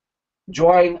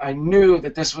join. I knew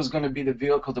that this was going to be the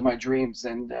vehicle to my dreams.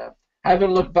 And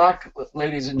having looked back,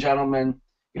 ladies and gentlemen,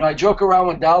 you know, I joke around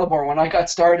with Dalibor. When I got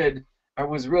started, I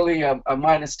was really a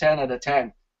minus 10 out of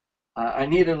 10. I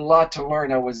needed a lot to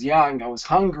learn. I was young. I was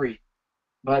hungry.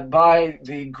 But by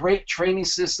the great training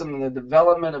system and the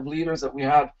development of leaders that we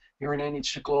have here in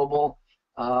NH2 Global,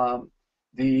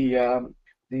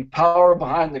 the power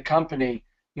behind the company,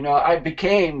 you know, I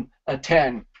became a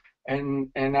 10, and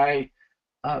I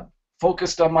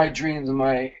focused on my dreams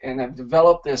and I've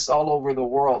developed this all over the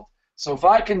world. So if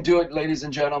I can do it, ladies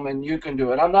and gentlemen, you can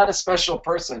do it. I'm not a special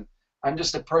person. I'm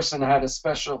just a person that had a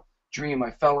special dream.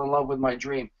 I fell in love with my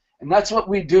dream. And that's what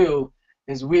we do,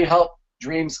 is we help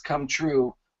dreams come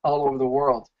true all over the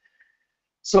world.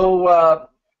 So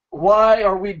why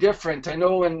are we different? I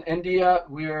know in India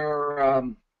we're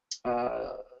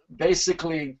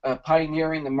basically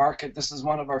pioneering the market. This is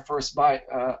one of our first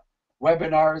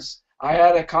webinars. I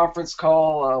had a conference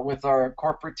call with our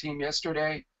corporate team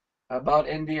yesterday about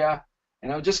India,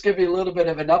 and I'll just give you a little bit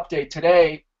of an update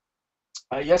today.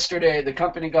 Yesterday, the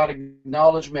company got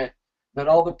acknowledgement that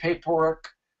all the paperwork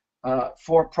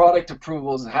for product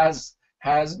approvals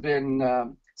has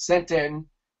been sent in,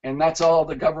 and that's all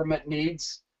the government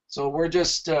needs. So we're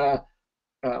just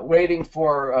waiting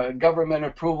for government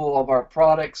approval of our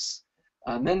products.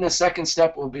 And then the second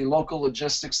step will be local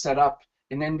logistics set up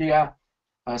in India.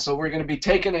 So we're going to be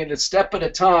taking it a step at a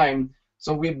time.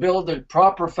 So we build a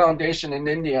proper foundation in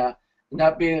India,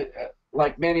 not be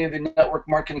like many of the network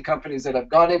marketing companies that have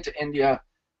gone into India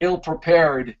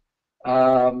ill-prepared,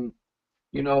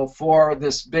 for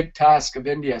this big task of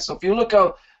India. So if you look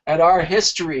at our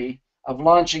history of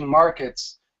launching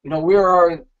markets, we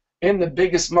are in the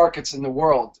biggest markets in the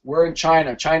world. We're in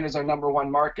China. China's our #1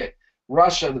 market.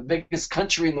 Russia, the biggest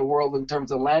country in the world in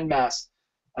terms of landmass,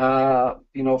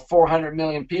 400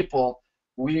 million people.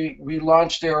 We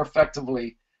launched there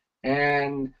effectively,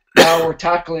 and now we're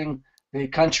tackling the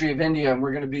country of India, and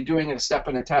we're going to be doing it step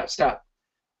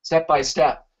by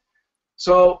step.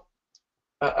 So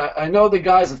I know the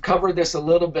guys have covered this a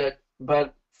little bit,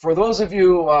 but for those of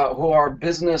you who are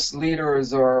business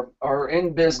leaders or are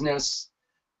in business,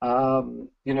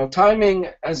 timing,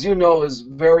 as you know, is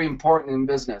very important in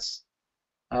business.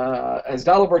 As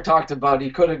Dalibor talked about,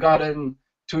 he could have gotten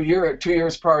 2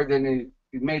 years prior than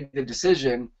he made the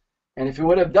decision, and if he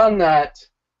would have done that,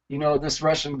 this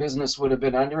Russian business would have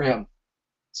been under him.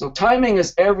 So timing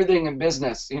is everything in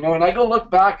business. And I go look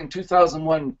back in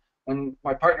 2001 when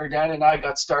my partner Dan and I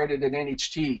got started at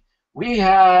NHT. We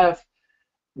have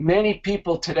many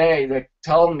people today that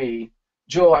tell me,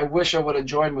 Joe, I wish I would have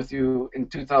joined with you in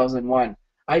 2001.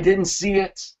 I didn't see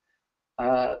it.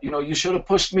 You should have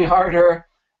pushed me harder.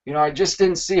 I just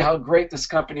didn't see how great this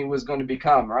company was going to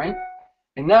become, right?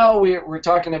 And now we're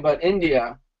talking about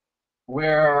India,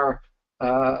 where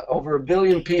over 1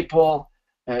 billion people,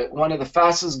 one of the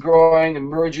fastest growing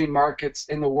emerging markets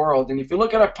in the world. And if you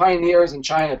look at our pioneers in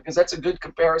China, because that's a good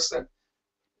comparison,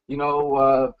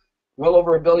 well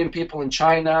over 1 billion people in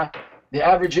China. The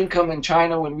average income in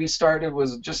China when we started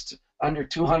was just under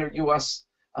 200 US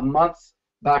a month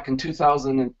back in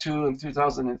 2002 and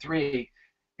 2003.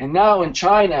 And now in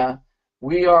China,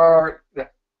 we have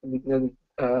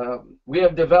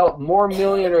developed more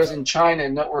millionaires in China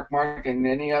in network marketing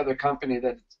than any other company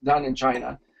that's done in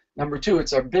China. Number 2,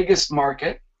 it's our biggest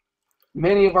market.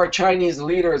 Many of our Chinese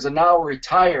leaders are now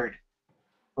retired.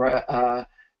 If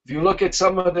you look at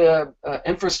some of the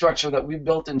infrastructure that we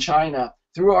built in China,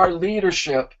 through our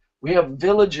leadership, we have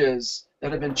villages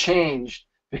that have been changed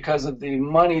because of the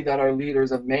money that our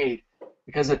leaders have made,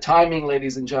 because of timing,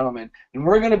 ladies and gentlemen. And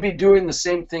we're going to be doing the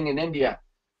same thing in India.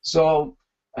 So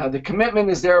the commitment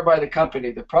is there by the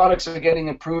company. The products are getting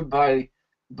approved by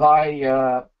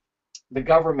the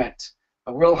government.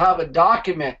 We'll have a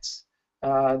document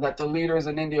that the leaders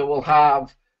in India will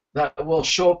have that will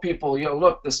show people,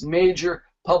 look, this major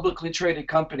publicly traded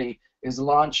company is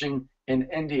launching in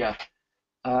India.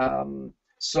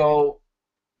 So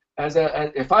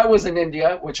if I was in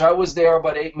India, which I was there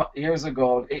about 9 years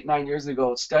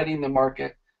ago, studying the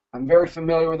market, I'm very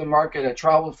familiar with the market. I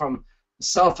traveled from the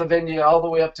south of India all the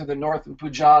way up to the north in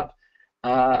Punjab,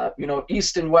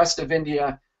 east and west of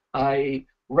India. I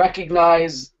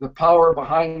recognize the power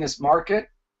behind this market.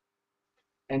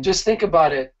 And just think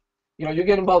about it. You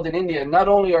get involved in India, not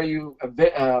only are you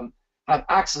have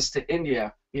access to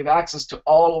India, you have access to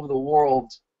all over the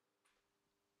world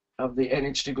of the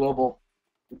NHT Global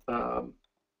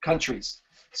countries.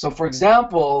 So, for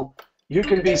example, you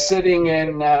could be sitting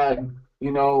in,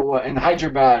 in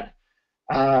Hyderabad,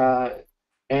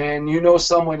 and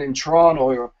someone in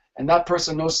Toronto, and that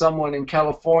person knows someone in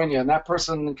California, and that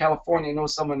person in California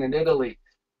knows someone in Italy.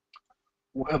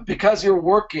 Because you're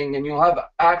working and you'll have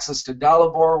access to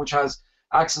Dalibor, which has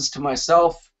access to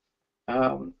myself,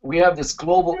 we have this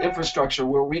global infrastructure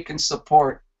where we can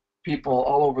support people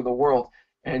all over the world.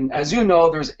 And as you know,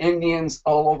 there's Indians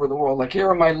all over the world. Like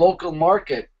here in my local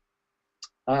market,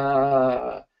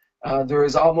 there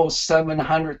is almost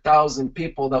 700,000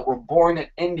 people that were born in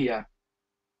India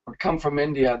or come from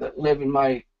India that live in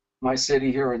my city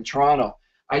here in Toronto.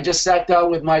 I just sat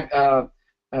down with my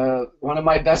one of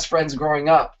my best friends growing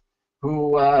up,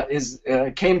 who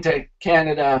came to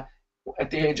Canada at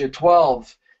the age of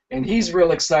 12, and he's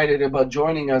real excited about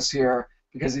joining us here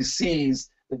because he sees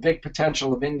the big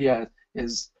potential of India,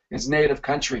 his native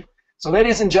country. So,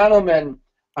 ladies and gentlemen,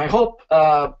 I hope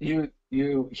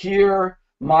you hear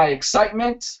my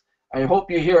excitement. I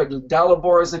hope you hear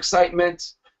Dalibor's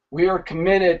excitement. We are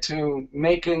committed to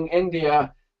making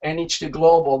India NHT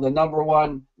Global the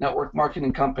 #1 network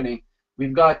marketing company.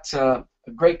 We've got a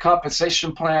great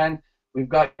compensation plan. We've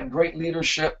got great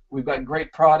leadership. We've got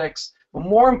great products. But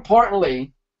more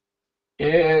importantly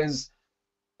is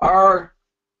our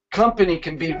company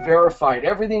can be verified.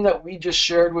 Everything that we just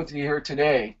shared with you here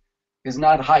today is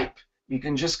not hype. You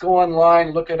can just go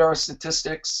online, look at our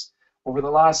statistics. Over the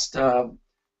last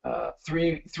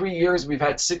 3 years, we've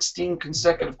had 16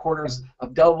 consecutive quarters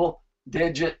of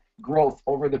double-digit growth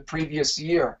over the previous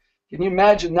year. Can you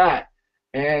imagine that?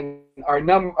 And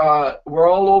we're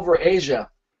all over Asia.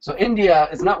 So India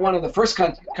is not one of the first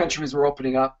countries we're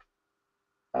opening up.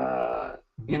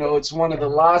 It's one of the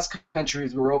last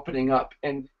countries we're opening up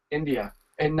in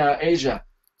Asia.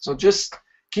 So just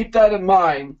keep that in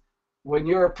mind when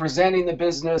you're presenting the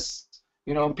business.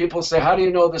 And people say, how do you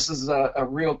know this is a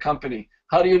real company?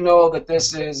 How do you know that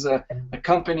this is a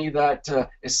company that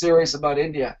is serious about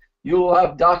India? You will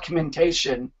have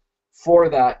documentation for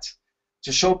that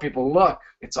to show people, look,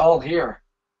 it's all here.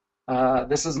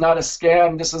 This is not a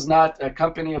scam. This is not a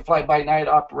company, a fly-by-night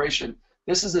operation.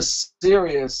 This is a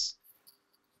serious,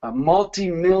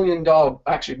 multi-million-dollar,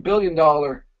 actually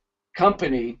billion-dollar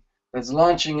company that's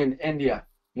launching in India.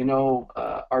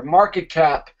 Our market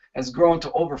cap has grown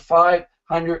to over $500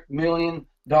 million,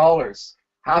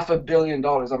 $500 million,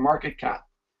 our market cap.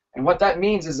 And what that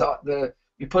means is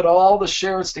you put all the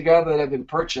shares together that have been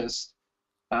purchased,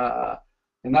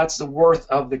 and that's the worth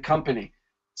of the company.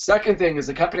 Second thing is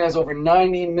the company has over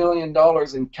 $90 million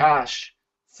in cash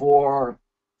for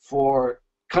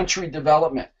country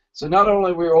development. So not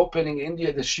only we're opening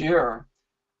India this year,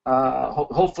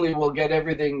 hopefully we'll get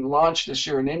everything launched this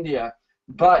year in India,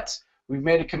 but we've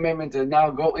made a commitment to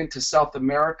now go into South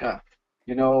America,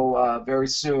 very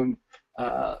soon,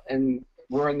 and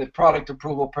we're in the product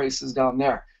approval process down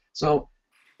there. So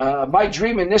my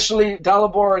dream initially,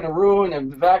 Dalibor and Arun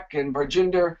and Vivek and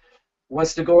Barjinder,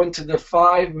 was to go into the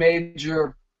 5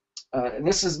 major, and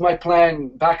this is my plan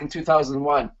back in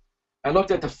 2001. I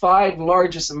looked at the 5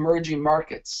 largest emerging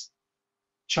markets: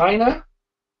 China,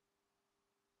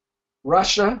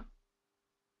 Russia,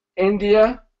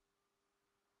 India,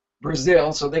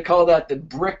 Brazil, so they call that the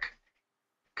BRIC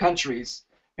countries.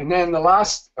 And then the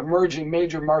last emerging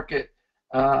major market,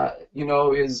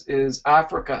 is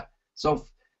Africa.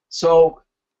 So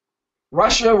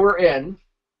Russia we're in,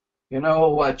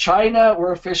 China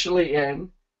we're officially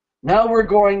in. Now we're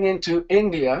going into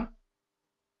India,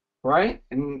 right?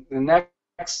 And the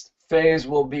next phase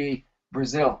will be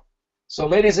Brazil. So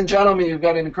ladies and gentlemen, you've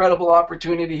got an incredible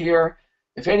opportunity here.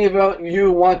 If any of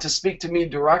you want to speak to me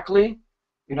directly,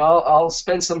 I'll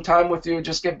spend some time with you.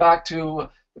 Just get back to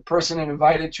the person that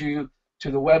invited you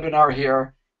to the webinar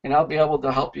here, and I'll be able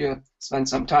to help you spend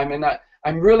some time. And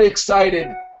I'm really excited,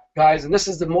 guys, and this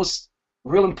is the most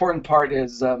real important part,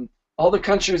 is all the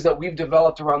countries that we've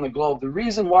developed around the globe. The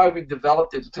reason why we've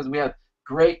developed it is because we have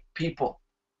great people,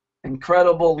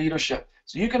 incredible leadership.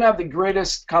 So you can have the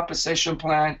greatest compensation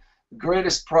plan, the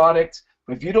greatest product,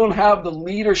 but if you don't have the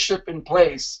leadership in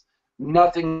place,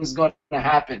 nothing's going to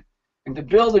happen. And to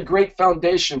build a great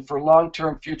foundation for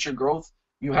long-term future growth,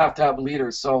 you have to have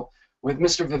leaders. So with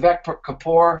Mr. Vivek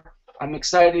Kapoor, I'm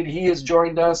excited. He has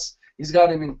joined us. He's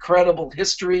got an incredible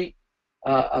history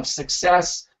of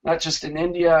success, not just in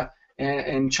India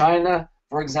and China,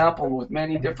 for example, with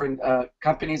many different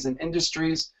companies and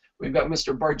industries. We've got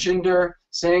Mr. Barjinder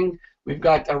Singh. We've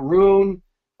got Arun,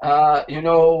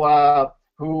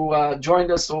 who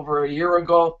joined us over a year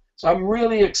ago. So I'm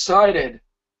really excited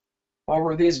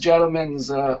over these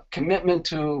gentlemen's commitment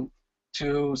to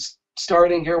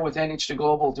starting here with NH2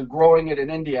 Global, to growing it in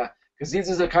India, because these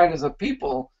are the kinds of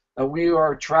people that we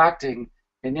are attracting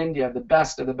in India, the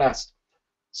best of the best.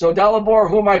 So Dalibor,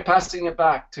 who am I passing it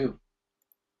back to?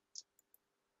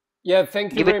 Yeah,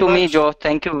 thank you Give very it to me, much. Joe.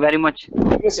 Thank you very much.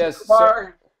 Mr. Yes,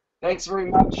 Kumar, thanks very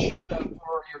much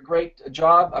for your great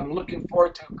job. I'm looking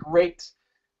forward to great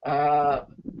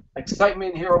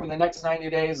excitement here over the next 90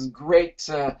 days, great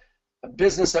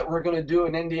business that we're going to do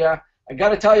in India. I got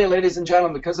to tell you, ladies and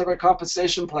gentlemen, because of our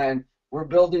compensation plan, we're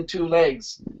building 2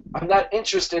 legs. I'm not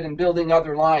interested in building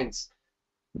other lines.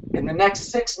 In the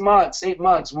next 6 months, 8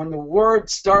 months, when the word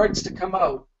starts to come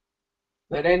out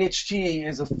that NHT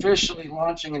is officially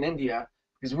launching in India,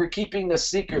 because we're keeping the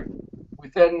secret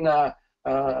within,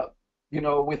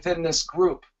 within this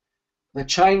group, the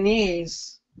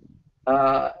Chinese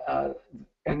and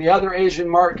the other Asian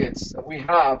markets that we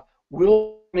have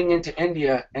will be coming into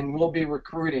India, and will be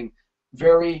recruiting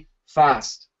very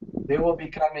fast. They will be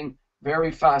coming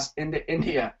very fast into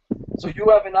India. So you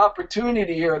have an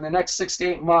opportunity here in the next 6 to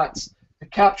 8 months to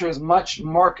capture as much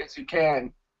market as you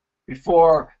can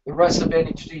before the rest of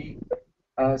NHG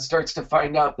starts to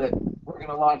find out that we're going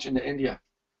to launch into India.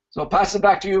 So I'll pass it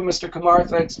back to you, Mr. Kumar.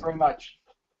 Thanks very much.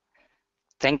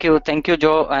 Thank you,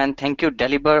 Joe, and thank you,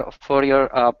 Deliber, for your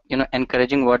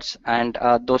encouraging words. And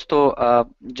दोस्तों,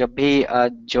 जब भी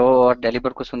जो और deliver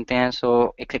को सुनते हैं,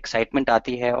 सो एक excitement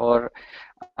आती है, और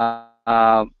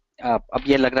अब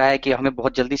ये लग रहा है कि हमें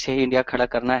बहुत जल्दी से ही इंडिया खड़ा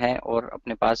करना है, और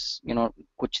अपने पास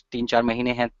कुछ 3-4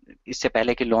 महीने हैं इससे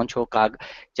पहले कि लॉन्च हो काग।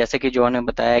 जैसे कि जो ने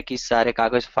बताया कि सारे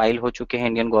कागज फाइल हो चुके हैं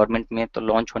इंडियन गवर्नमेंट में, तो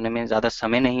लॉन्च होने में ज़्यादा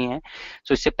समय नहीं है।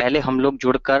 सो इससे पहले हम लोग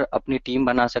जुड़कर अपनी टीम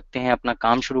बना सकते हैं, अपना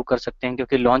काम शुरू कर सकते हैं,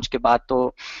 क्योंकि लॉन्च के बाद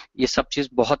तो ये सब चीज़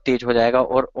बहुत तेज हो जाएगा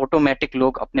और ऑटोमेटिक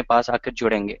लोग अपने पास आकर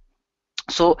जुड़ेंगे।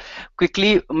 सो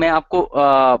क्विकली मैं आपको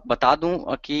बता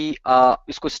दूं कि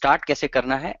इसको स्टार्ट कैसे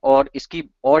करना है, और इसकी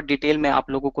और डिटेल में आप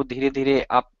लोगों को धीरे धीरे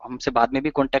आप हमसे बाद में भी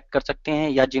कांटेक्ट कर सकते हैं,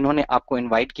 या जिन्होंने आपको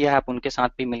इनवाइट किया है आप उनके साथ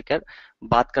भी मिलकर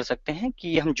बात कर सकते हैं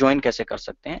कि हम ज्वाइन कैसे कर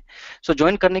सकते हैं। सो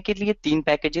ज्वाइन करने के लिए 3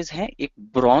 पैकेजेस हैं, एक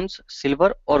ब्रॉन्ज,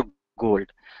 सिल्वर और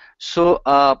गोल्ड। सो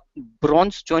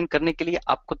ब्रॉन्ज ज्वाइन करने के लिए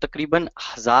आपको तकरीबन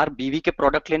 1000 BV के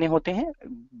प्रोडक्ट लेने होते हैं।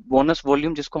 बोनस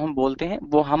वॉल्यूम जिसको हम बोलते हैं,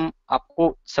 वो हम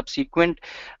आपको सब्सीक्वेंट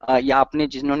या आपने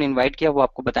जिन्होंने इनवाइट किया वो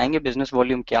आपको बताएंगे बिजनेस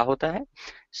वॉल्यूम क्या होता है।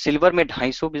 सिल्वर में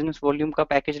 250 बिजनेस वॉल्यूम का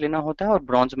पैकेज लेना होता है, और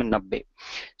ब्रॉन्ज में 90।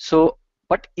 सो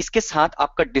बट इसके साथ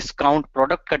आपका डिस्काउंट,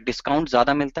 प्रोडक्ट का डिस्काउंट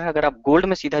ज्यादा मिलता है। अगर आप गोल्ड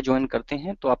में सीधा ज्वाइन करते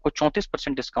हैं तो आपको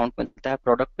 34% डिस्काउंट मिलता है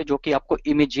प्रोडक्ट पे, जो कि आपको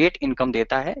इमीडिएट इनकम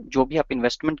देता है। जो भी आप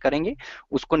इन्वेस्टमेंट करेंगे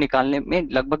उसको निकालने में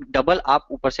लगभग डबल आप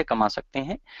ऊपर से कमा सकते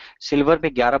हैं। सिल्वर पे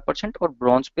 11% और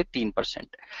ब्रॉन्ज पे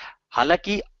 3%।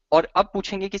 हालांकि और अब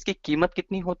पूछेंगे कि इसकी कीमत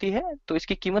कितनी होती है, तो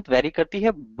इसकी कीमत वेरी करती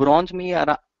है। ब्रॉन्ज में ये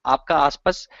आपका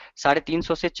आसपास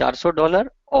 $350 से $400,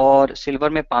 और सिल्वर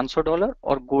में $500,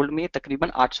 और गोल्ड में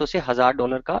तकरीबन $800 से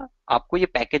 $1000 का आपको ये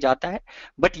पैकेज आता है।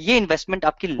 बट ये इन्वेस्टमेंट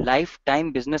आपकी life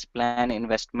time business plan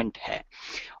investment है।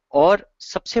 और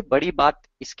सबसे बड़ी बात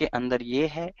इसके अंदर ये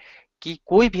है कि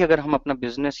कोई भी अगर हम अपना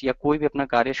बिजनेस या कोई भी अपना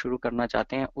कार्य शुरू करना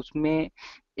चाहते हैं, उसमें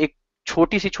एक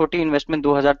छोटी सी छोटी इन्वेस्टमेंट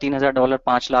 $2000, $3000,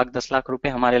 5 लाख, 10 लाख रुपए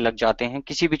हमारे लग जाते हैं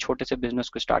किसी भी छोटे से बिजनेस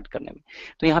को स्टार्ट करने में।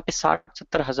 तो यहाँ पे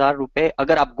 60-70 हजार रुपए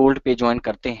अगर आप गोल्ड पे ज्वाइन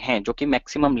करते हैं, जो कि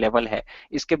मैक्सिमम लेवल है,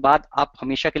 इसके बाद आप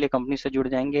हमेशा के लिए कंपनी से जुड़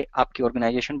जाएंगे, आपकी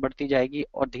ऑर्गेनाइजेशन बढ़ती जाएगी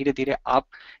और धीरे धीरे आप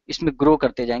इसमें ग्रो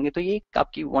करते जाएंगे। तो ये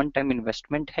आपकी वन टाइम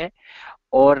इन्वेस्टमेंट है।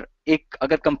 और एक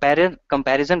अगर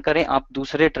कंपैरिजन करें आप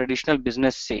दूसरे ट्रेडिशनल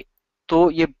बिजनेस से, तो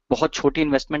ये बहुत छोटी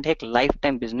इन्वेस्टमेंट है एक लाइफ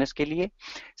टाइम बिजनेस के लिए।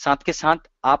 साथ के साथ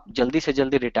आप जल्दी से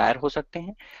जल्दी रिटायर हो सकते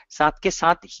हैं। साथ के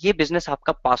साथ ये बिजनेस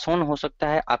आपका पास ऑन हो सकता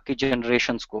है आपकी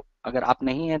जनरेशन्स को। अगर आप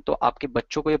नहीं है तो आपके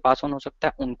बच्चों को ये पास ऑन हो सकता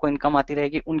है, उनको इनकम आती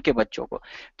रहेगी, उनके बच्चों को।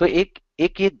 तो एक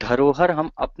एक ये धरोहर हम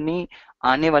अपनी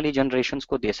आने वाली जनरेशन्स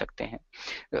को दे सकते हैं।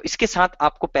 इसके साथ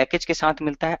आपको पैकेज के साथ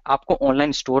मिलता है, आपको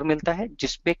ऑनलाइन स्टोर मिलता है,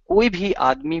 जिसपे कोई भी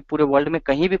आदमी पूरे वर्ल्ड में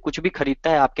कहीं भी कुछ भी खरीदता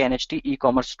है आपके एनएचटी ई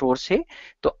कॉमर्स स्टोर से,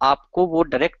 तो आपको वो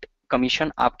डायरेक्ट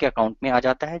कमीशन आपके अकाउंट में आ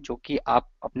जाता है, जो कि आप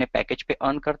अपने पैकेज पे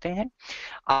अर्न करते हैं।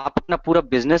 आप अपना पूरा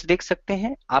बिजनेस देख सकते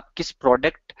हैं, आप किस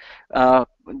प्रोडक्ट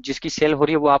जिसकी सेल हो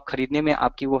रही है वो आप खरीदने में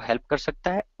आपकी वो हेल्प कर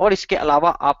सकता है। और इसके अलावा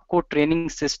आपको ट्रेनिंग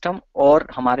सिस्टम और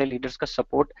हमारे लीडर्स का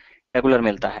सपोर्ट रेगुलर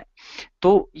मिलता है।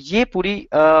 तो ये पूरी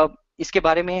इसके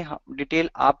बारे में डिटेल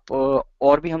आप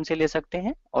और भी हमसे ले सकते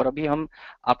हैं। और अभी हम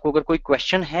आपको अगर कोई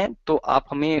क्वेश्चन है तो आप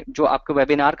हमें, जो आपके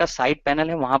वेबिनार का साइड पैनल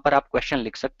है वहां पर आप क्वेश्चन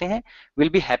लिख सकते हैं, will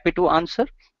be happy to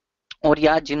answer. और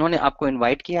या जिन्होंने आपको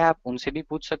इनवाइट किया है आप उनसे भी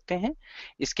पूछ सकते हैं।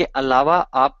 इसके अलावा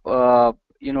आप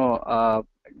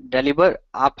डिलीवर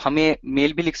आप हमें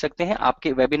मेल भी लिख सकते हैं,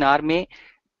 आपके वेबिनार में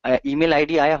ईमेल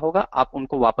आईडी आया होगा, आप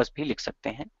उनको वापस भी लिख सकते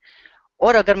हैं।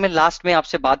 और अगर मैं लास्ट में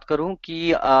आपसे बात करूं कि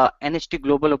एनएचटी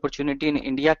ग्लोबल अपॉर्चुनिटी इन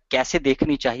इंडिया कैसे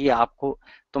देखनी चाहिए आपको,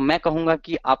 तो मैं कहूंगा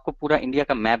कि आपको पूरा इंडिया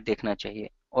का मैप देखना चाहिए।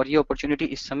 और ये अपॉर्चुनिटी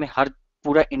इस समय हर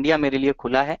पूरा इंडिया मेरे लिए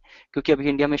खुला है, क्योंकि अभी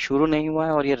इंडिया में शुरू नहीं हुआ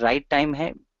है और ये राइट टाइम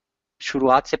है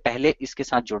शुरुआत से पहले इसके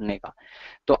साथ जुड़ने का।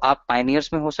 तो आप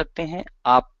पायनियर्स में हो सकते हैं,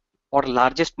 आप और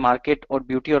लार्जेस्ट मार्केट और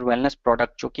ब्यूटी और वेलनेस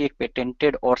प्रोडक्ट, जो कि एक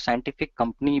पेटेंटेड और साइंटिफिक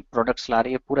कंपनी प्रोडक्ट्स ला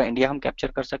रही है, पूरा इंडिया हम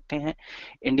कैप्चर कर सकते हैं।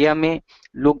 इंडिया में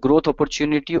लोग ग्रोथ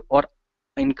अपॉर्चुनिटी और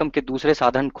इनकम के दूसरे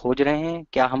साधन खोज रहे हैं,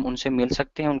 क्या हम उनसे मिल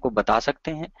सकते हैं, उनको बता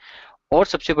सकते हैं। और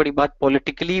सबसे बड़ी बात,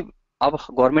 पॉलिटिकली अब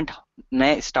गवर्नमेंट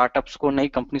नए स्टार्टअप्स को, नई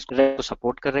कंपनीज को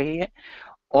सपोर्ट कर रही है।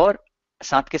 और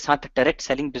साथ के साथ डायरेक्ट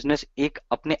सेलिंग बिजनेस एक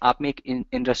अपने आप में एक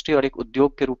इंडस्ट्री और एक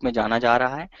उद्योग के रूप में जाना जा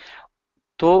रहा है।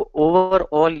 तो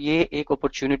ओवरऑल ये एक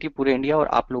अपॉर्चुनिटी पूरे इंडिया और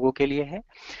आप लोगों के लिए है।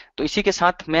 तो इसी के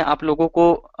साथ मैं आप लोगों को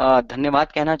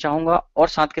धन्यवाद कहना चाहूंगा, और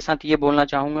साथ के साथ ये बोलना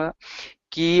चाहूंगा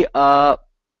कि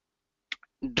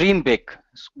dream big,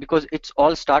 because it's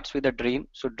all starts with a dream.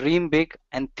 So dream big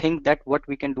and think that what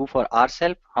we can do for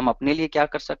ourselves, हम अपने लिए क्या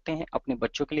कर सकते हैं, अपने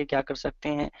बच्चों के लिए क्या कर सकते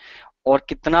हैं, और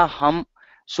कितना हम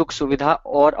सुख सुविधा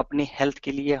और अपनी हेल्थ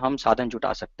के लिए हम साधन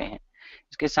जुटा सकते हैं।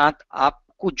 इसके साथ आप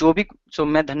जो भी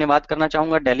मैं धन्यवाद करना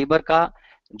चाहूंगा डेलीबर का,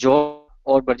 जो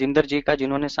और बरजिंदर जी का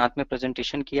जिन्होंने साथ में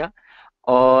प्रेजेंटेशन किया।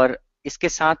 और इसके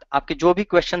साथ आपके जो भी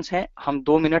क्वेश्चंस हैं, हम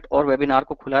 2 मिनट और वेबिनार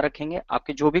को खुला रखेंगे।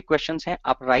 आपके जो भी क्वेश्चंस हैं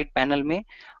आप राइट पैनल में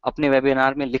अपने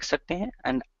वेबिनार में लिख सकते हैं,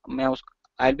 एंड मैं उस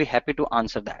I will be happy to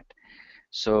answer that.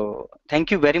 So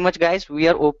thank you very much, guys. We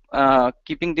are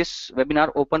keeping this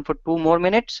webinar open for 2 more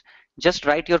minutes. Just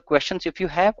write your questions if you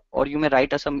have, or you may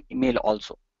write us an email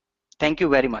also. Thank you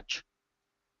very much.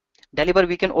 Deliver,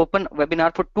 we can open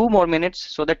webinar for 2 more minutes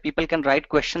so that people can write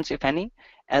questions if any.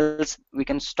 Else we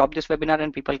can stop this webinar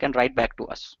and people can write back to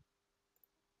us.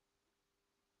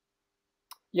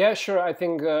 Yeah, sure. I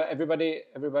think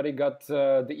everybody got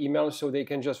the email, so they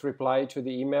can just reply to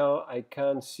the email. I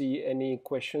can't see any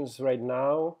questions right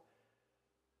now.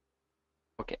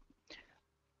 Okay.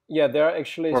 Yeah, there are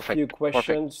actually Perfect. a few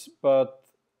questions, but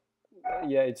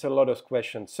yeah, it's a lot of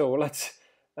questions. So let's,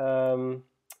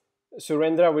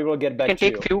 Surendra, we will get back to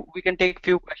you. We can take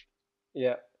few questions.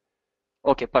 Yeah.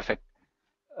 Okay, perfect.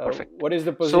 Perfect. What is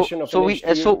the position of so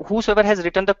whosoever has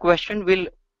written the question will.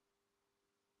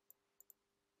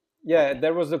 Yeah, okay.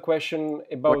 There was a question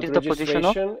about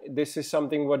registration. This is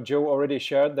something what Joe already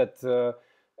shared, that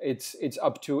it's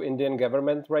up to Indian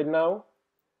government right now.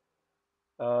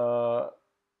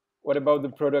 What about the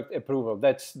product approval?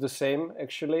 That's the same,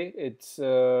 actually. It's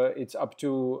up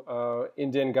to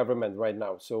Indian government right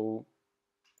now. So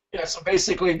yeah, so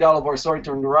basically, Dalibor, sorry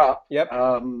to interrupt. Yep.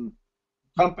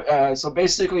 So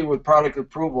basically, with product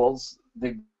approvals,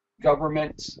 the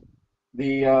government,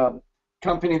 the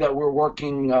company that we're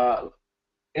working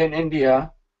in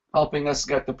India, helping us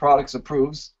get the products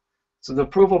approved. So the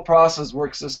approval process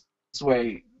works this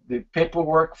way: the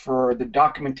paperwork for the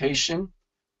documentation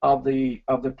of the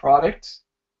product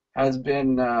has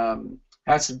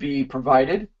to be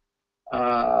provided.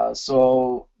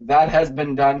 So that has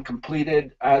been done,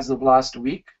 completed as of last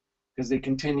week, because they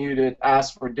continue to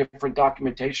ask for different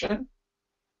documentation.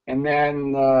 And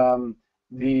then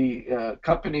the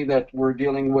company that we're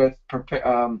dealing with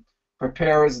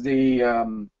prepares the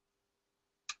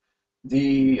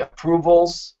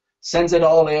approvals, sends it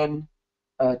all in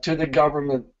to the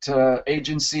government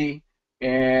agency,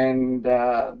 and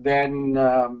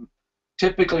then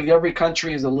typically every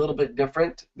country is a little bit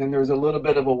different. Then there's a little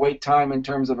bit of a wait time in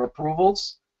terms of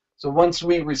approvals. So once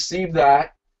we receive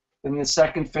that, then the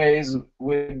second phase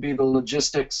would be the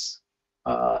logistics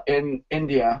in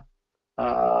India.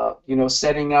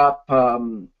 Setting up,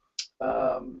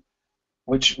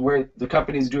 which where the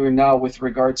company is doing now with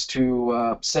regards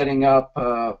to setting up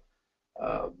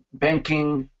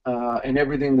banking and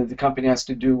everything that the company has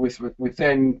to do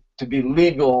within to be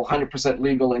legal, 100%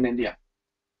 legal in India.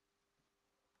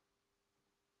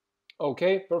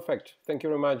 Okay, perfect. Thank you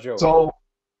very much, Joe. So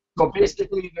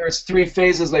basically, there's 3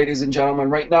 phases, ladies and gentlemen.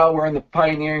 Right now, we're in the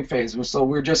pioneering phase. So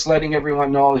we're just letting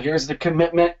everyone know, here's the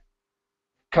commitment.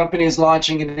 Company is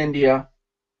launching in India.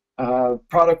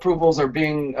 Product approvals are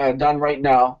being done right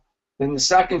now. Then the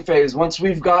second phase, once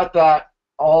we've got that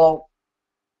all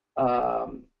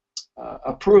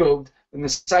approved, then the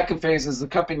second phase is the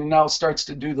company now starts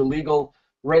to do the legal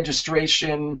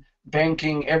registration,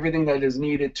 banking, everything that is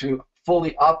needed to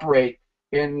fully operate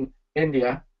in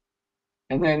India.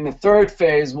 And then the third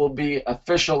phase will be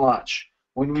official launch.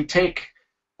 When we take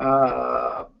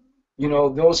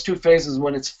those 2 phases,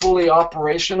 when it's fully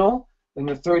operational, then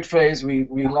the third phase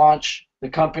we launch the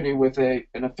company with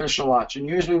an official launch. And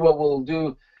usually what we'll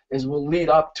do is we'll lead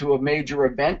up to a major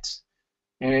event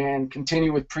and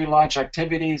continue with pre-launch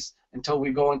activities until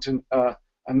we go into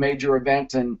a major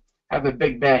event and have a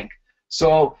big bang.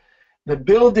 So the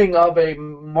building of a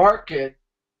market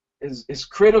is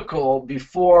critical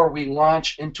before we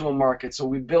launch into a market. So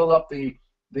we build up the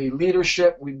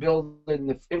leadership, we build in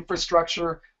the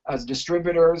infrastructure as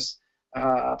distributors,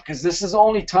 because this is the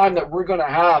only time that we're going to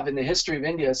have in the history of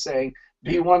India saying,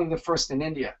 be one of the first in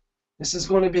India. This is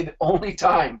going to be the only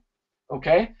time,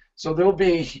 okay? So there'll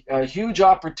be a huge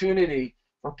opportunity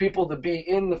for people to be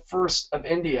in the first of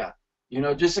India.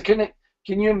 Just can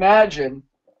you imagine,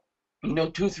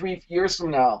 2-3 years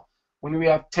from now, when we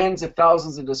have tens of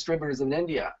thousands of distributors in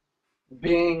India,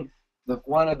 being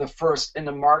one of the first in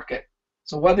the market.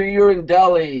 So whether you're in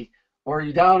Delhi or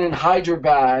you're down in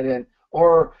Hyderabad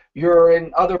or you're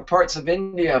in other parts of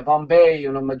India, Bombay,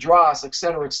 Madras,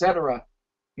 etc.,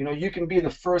 you can be the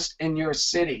first in your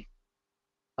city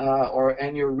or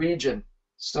in your region.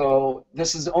 So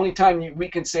this is the only time we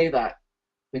can say that,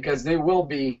 because we will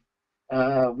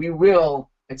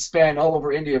expand all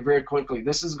over India very quickly.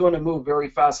 This is going to move very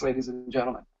fast, ladies and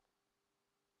gentlemen.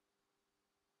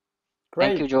 Great.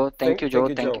 Thank you, Joe. Thank you, Joe.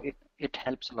 It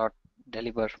helps a lot.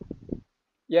 Deliver.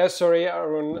 Yes, sorry,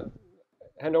 Arun.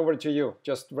 Hand over to you.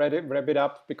 Just wrap it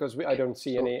up because I don't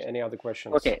see So any other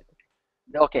questions. okay,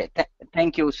 okay,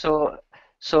 thank you.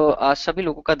 सो सभी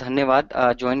लोगों का धन्यवाद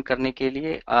join करने के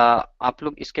लिए। आप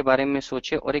लोग इसके बारे में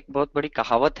सोचे, और एक बहुत बड़ी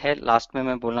कहावत है लास्ट में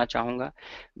मैं बोलना चाहूंगा,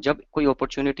 जब कोई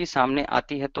अपॉर्चुनिटी सामने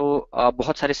आती है तो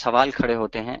बहुत सारे सवाल खड़े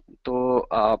होते हैं। तो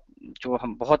जो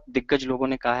हम बहुत दिग्गज लोगों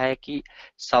ने कहा है कि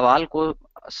सवाल को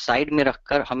साइड में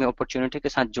रखकर हमें अपॉर्चुनिटी के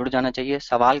साथ जुड़ जाना चाहिए,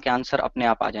 सवाल के आंसर अपने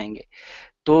आप आ जाएंगे।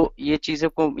 तो ये चीज़ों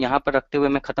को यहाँ पर रखते हुए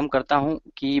मैं ख़त्म करता हूँ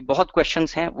कि बहुत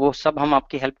क्वेश्चंस हैं, वो सब हम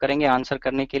आपकी हेल्प करेंगे आंसर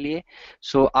करने के लिए।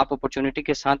 सो आप अपॉर्चुनिटी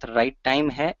के साथ राइट टाइम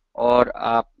है, और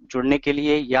आप जुड़ने के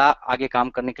लिए या आगे काम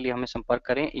करने के लिए हमें संपर्क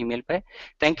करें ईमेल पे।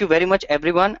 Thank you very much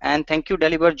everyone, and thank you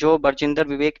deliver, जो, बरजिंदर,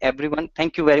 विवेक, everyone,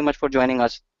 thank you very much for joining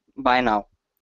us. Bye now.